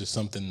forgiveness, which is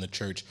something the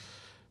church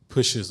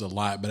pushes a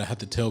lot, but I have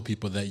to tell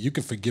people that you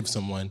can forgive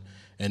someone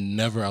and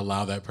never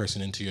allow that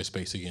person into your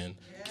space again.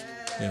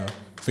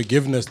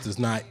 Forgiveness does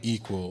not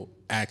equal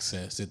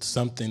access. It's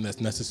something that's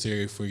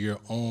necessary for your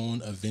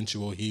own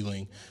eventual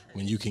healing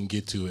when you can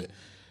get to it.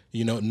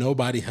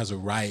 Nobody has a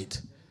right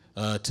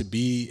to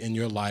be in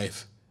your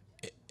life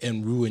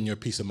and ruin your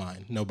peace of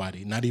mind.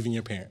 Nobody, not even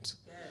your parents.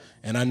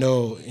 And I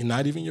know, and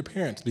not even your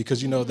parents,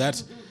 because I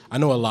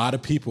know a lot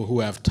of people who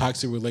have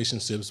toxic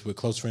relationships with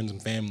close friends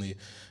and family,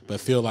 but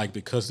feel like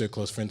because they're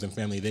close friends and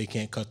family, they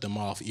can't cut them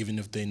off, even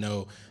if they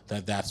know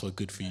that that's what's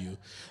good for you.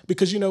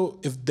 Because,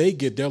 if they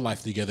get their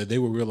life together, they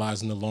will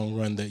realize in the long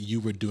run that you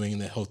were doing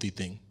the healthy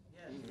thing,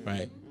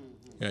 right?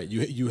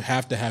 You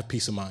have to have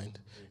peace of mind.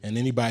 And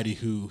anybody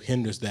who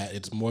hinders that,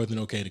 it's more than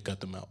okay to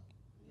cut them out.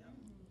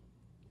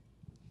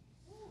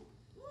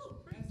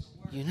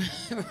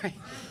 Right.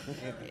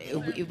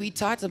 We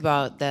talked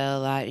about that a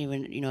lot,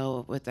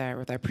 even with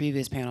our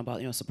previous panel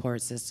about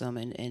support system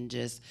and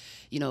just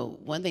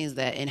one thing is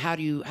that, and how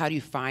do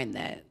you find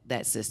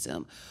that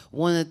system?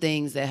 One of the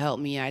things that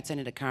helped me, I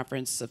attended a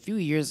conference a few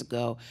years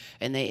ago,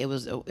 and it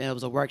was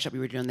a workshop we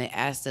were doing. They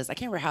asked us, I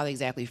can't remember how they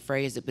exactly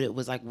phrased it, but it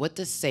was like, what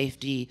does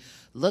safety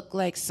look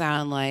like,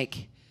 sound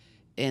like,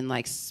 and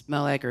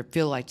smell like or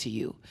feel like to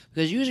you?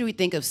 Because usually we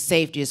think of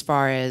safety as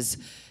far as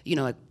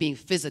being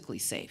physically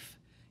safe.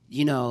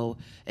 Or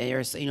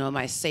am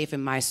I safe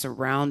in my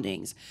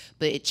surroundings?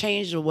 But it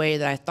changed the way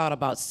that I thought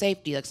about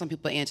safety. Like some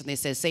people answered, they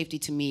said, safety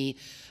to me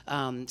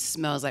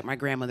smells like my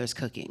grandmother's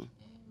cooking.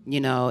 You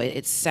know,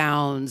 it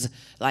sounds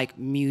like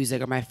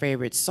music or my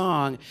favorite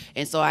song.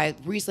 And so I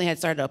recently had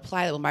started to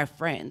apply that with my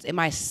friends. Am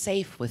I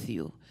safe with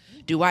you?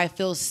 Do I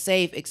feel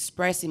safe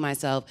expressing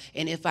myself?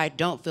 And if I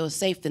don't feel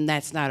safe, then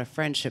that's not a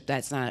friendship.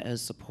 That's not a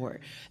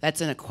support.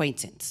 That's an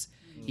acquaintance.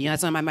 You know,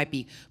 somebody might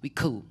be, we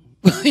cool.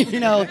 You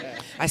know,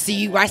 I see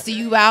you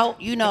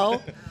out, you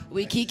know,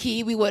 we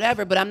kiki, we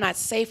whatever, but I'm not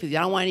safe with you.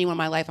 I don't want anyone in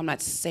my life I'm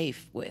not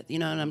safe with. You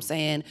know what I'm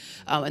saying?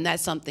 And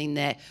that's something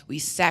that we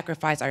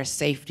sacrifice our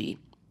safety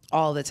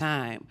all the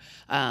time.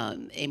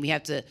 And we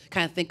have to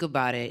kind of think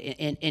about it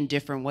in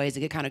different ways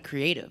and get kind of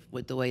creative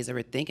with the ways that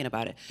we're thinking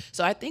about it.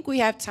 So I think we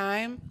have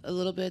time, a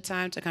little bit of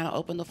time to kind of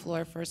open the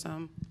floor for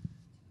some.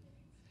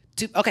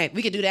 Okay,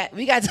 we can do that.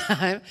 We got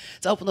time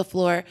to open the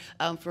floor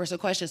for some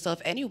questions. So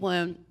if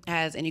anyone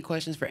has any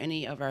questions for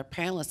any of our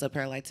panelists up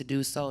here, I'd like to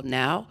do so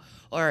now,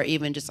 or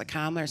even just a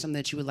comment or something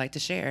that you would like to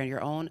share in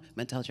your own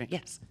mental health journey.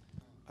 Yes.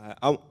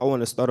 I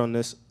want to start on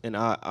this, and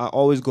I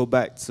always go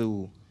back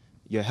to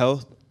your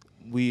health.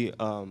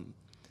 I'm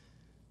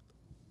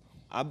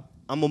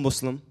a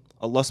Muslim.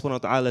 Allah subhanahu wa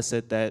ta'ala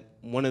said that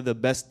one of the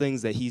best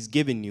things that he's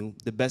given you,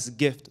 the best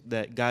gift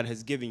that God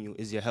has given you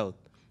is your health.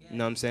 You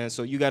know what I'm saying?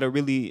 So you got to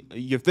really,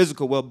 your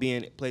physical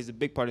well-being plays a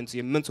big part into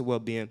your mental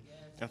well-being.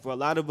 And for a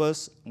lot of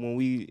us, when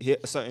we hit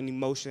a certain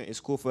emotion, it's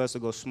cool for us to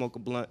go smoke a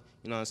blunt,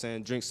 you know what I'm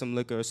saying, drink some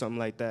liquor or something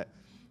like that.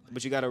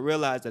 But you got to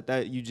realize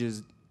that you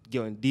just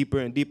going deeper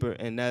and deeper,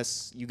 and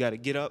you got to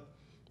get up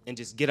and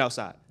just get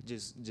outside.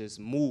 Just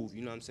move,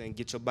 you know what I'm saying?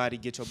 Get your body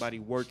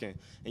working.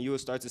 And you will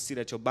start to see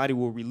that your body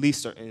will release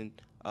certain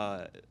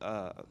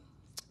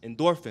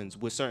endorphins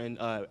with certain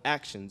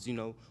actions, you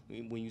know,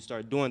 when you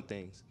start doing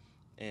things.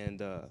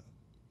 And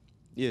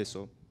yeah,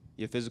 so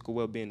your physical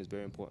well-being is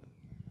very important.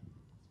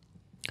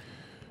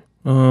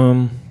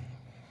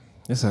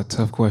 That's a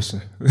tough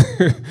question.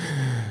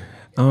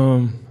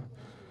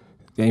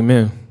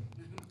 Amen.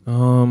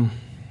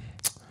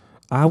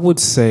 I would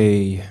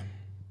say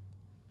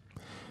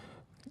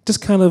just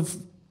kind of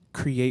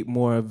create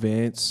more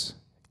events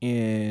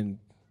and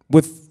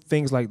with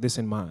things like this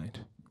in mind,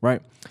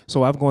 right?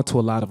 So I've gone to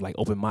a lot of like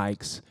open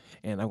mics,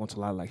 and I've gone to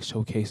a lot of like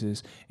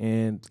showcases,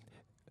 and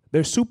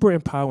they're super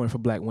empowering for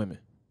black women,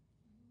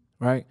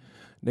 right?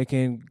 They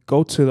can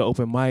go to the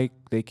open mic,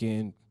 they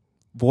can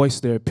voice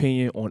their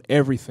opinion on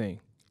everything,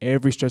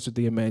 every stretch of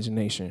the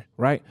imagination,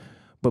 right?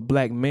 But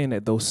black men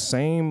at those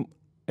same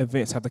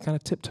events have to kind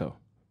of tiptoe.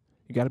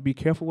 You got to be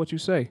careful what you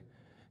say,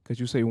 because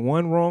you say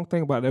one wrong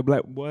thing about that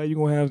black boy, you're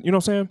going to have, you know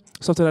what I'm saying?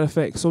 Stuff to that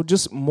effect. So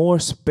just more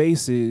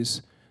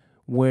spaces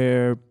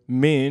where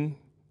men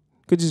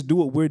could just do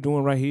what we're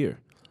doing right here,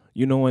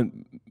 you know,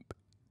 and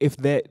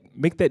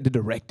make that the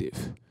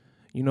directive.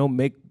 You know,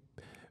 make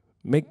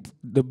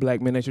the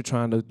black men that you're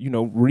trying to, you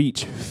know,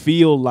 reach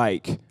feel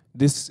like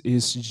this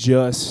is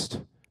just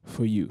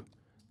for you.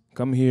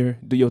 Come here,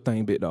 do your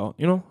thing, big dog.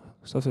 You know,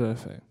 stuff to that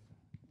effect.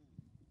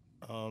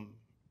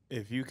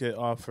 If you could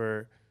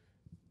offer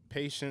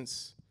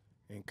patience,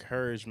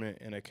 encouragement,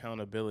 and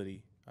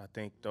accountability, I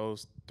think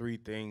those three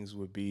things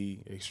would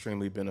be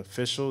extremely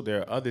beneficial.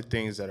 There are other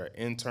things that are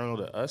internal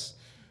to us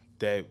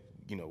that,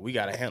 you know, we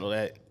got to handle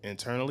that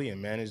internally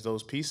and manage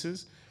those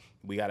pieces.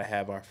 We got to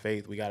have our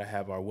faith. We got to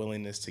have our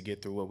willingness to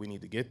get through what we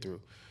need to get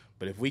through.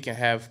 But if we can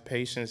have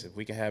patience, if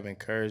we can have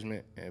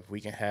encouragement, and if we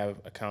can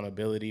have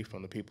accountability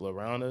from the people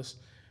around us,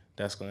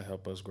 that's going to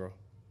help us grow.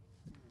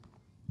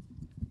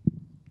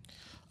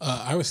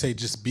 I would say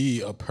just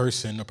be a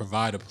person or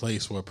provide a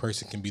place where a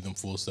person can be them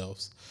full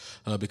selves.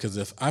 Because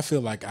if I feel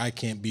like I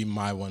can't be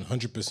my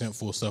 100%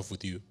 full self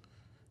with you,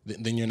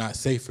 then you're not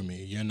safe for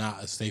me. You're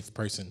not a safe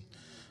person.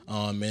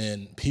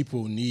 And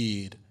people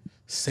need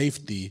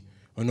safety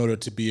in order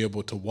to be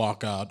able to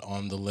walk out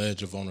on the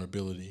ledge of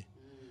vulnerability.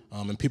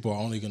 And people are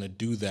only going to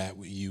do that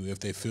with you if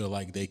they feel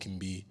like they can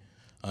be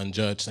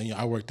unjudged. And, you know,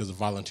 I worked as a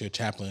volunteer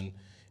chaplain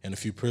in a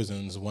few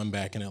prisons, one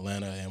back in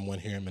Atlanta and one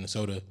here in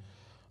Minnesota.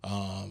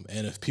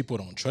 And if people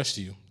don't trust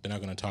you, they're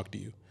not going to talk to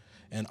you.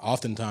 And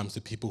oftentimes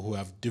the people who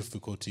have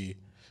difficulty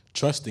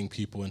trusting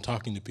people and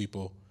talking to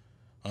people,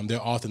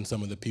 they're often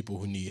some of the people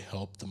who need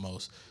help the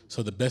most.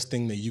 So the best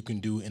thing that you can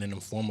do in an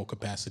informal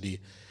capacity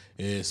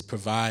is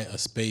provide a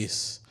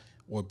space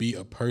or be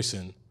a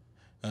person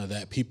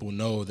that people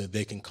know that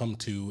they can come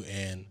to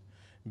and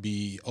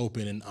be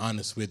open and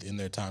honest with in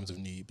their times of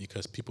need,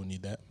 because people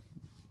need that.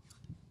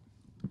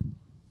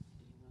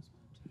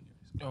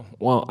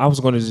 Well, I was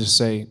going to just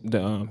say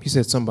that he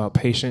said something about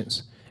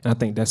patience, and I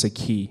think that's a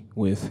key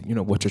with, you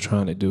know, what you're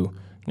trying to do.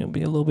 You know,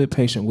 be a little bit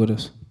patient with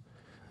us.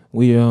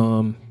 We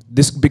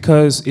this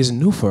because it's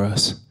new for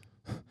us.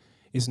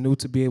 It's new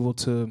to be able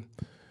to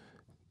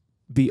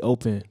be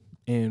open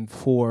and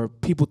for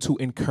people to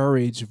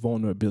encourage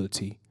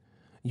vulnerability.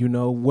 You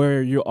know,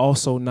 where you're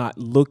also not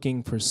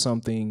looking for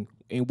something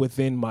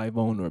within my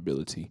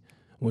vulnerability,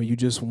 where you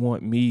just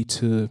want me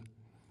to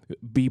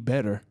be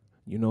better.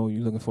 You know,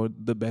 you're looking for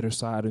the better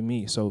side of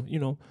me. So, you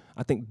know,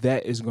 I think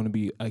that is going to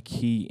be a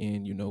key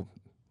in, you know,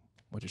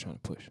 what you're trying to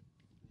push.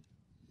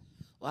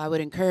 Well, I would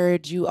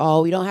encourage you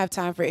all. We don't have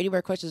time for any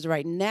more questions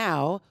right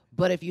now,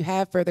 But if you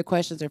have further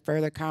questions or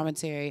further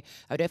commentary,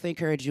 I would definitely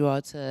encourage you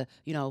all to,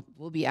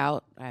 we'll be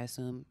out, I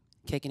assume,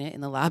 kicking it in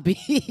the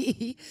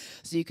lobby.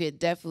 So you could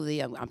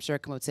definitely, I'm sure,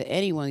 come up to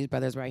any one of these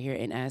brothers right here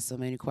and ask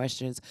them any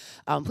questions.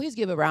 Please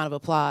give a round of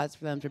applause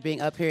for them for being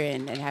up here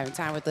and having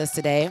time with us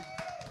today.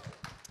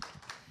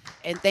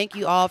 And thank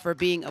you all for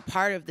being a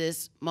part of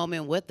this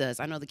moment with us.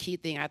 I know the key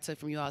thing I took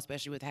from you all,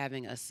 especially with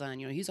having a son,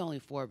 he's only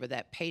 4, but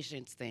that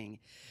patience thing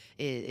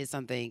is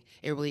something,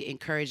 it really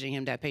encouraging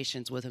him, that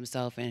patience with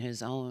himself and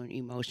his own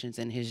emotions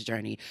and his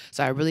journey.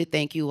 So I really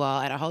thank you all,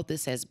 and I hope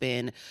this has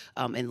been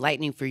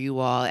enlightening for you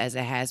all as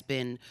it has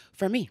been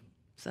for me.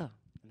 So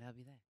that'll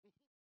be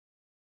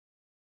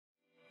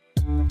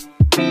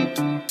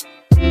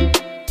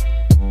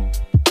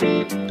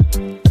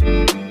that.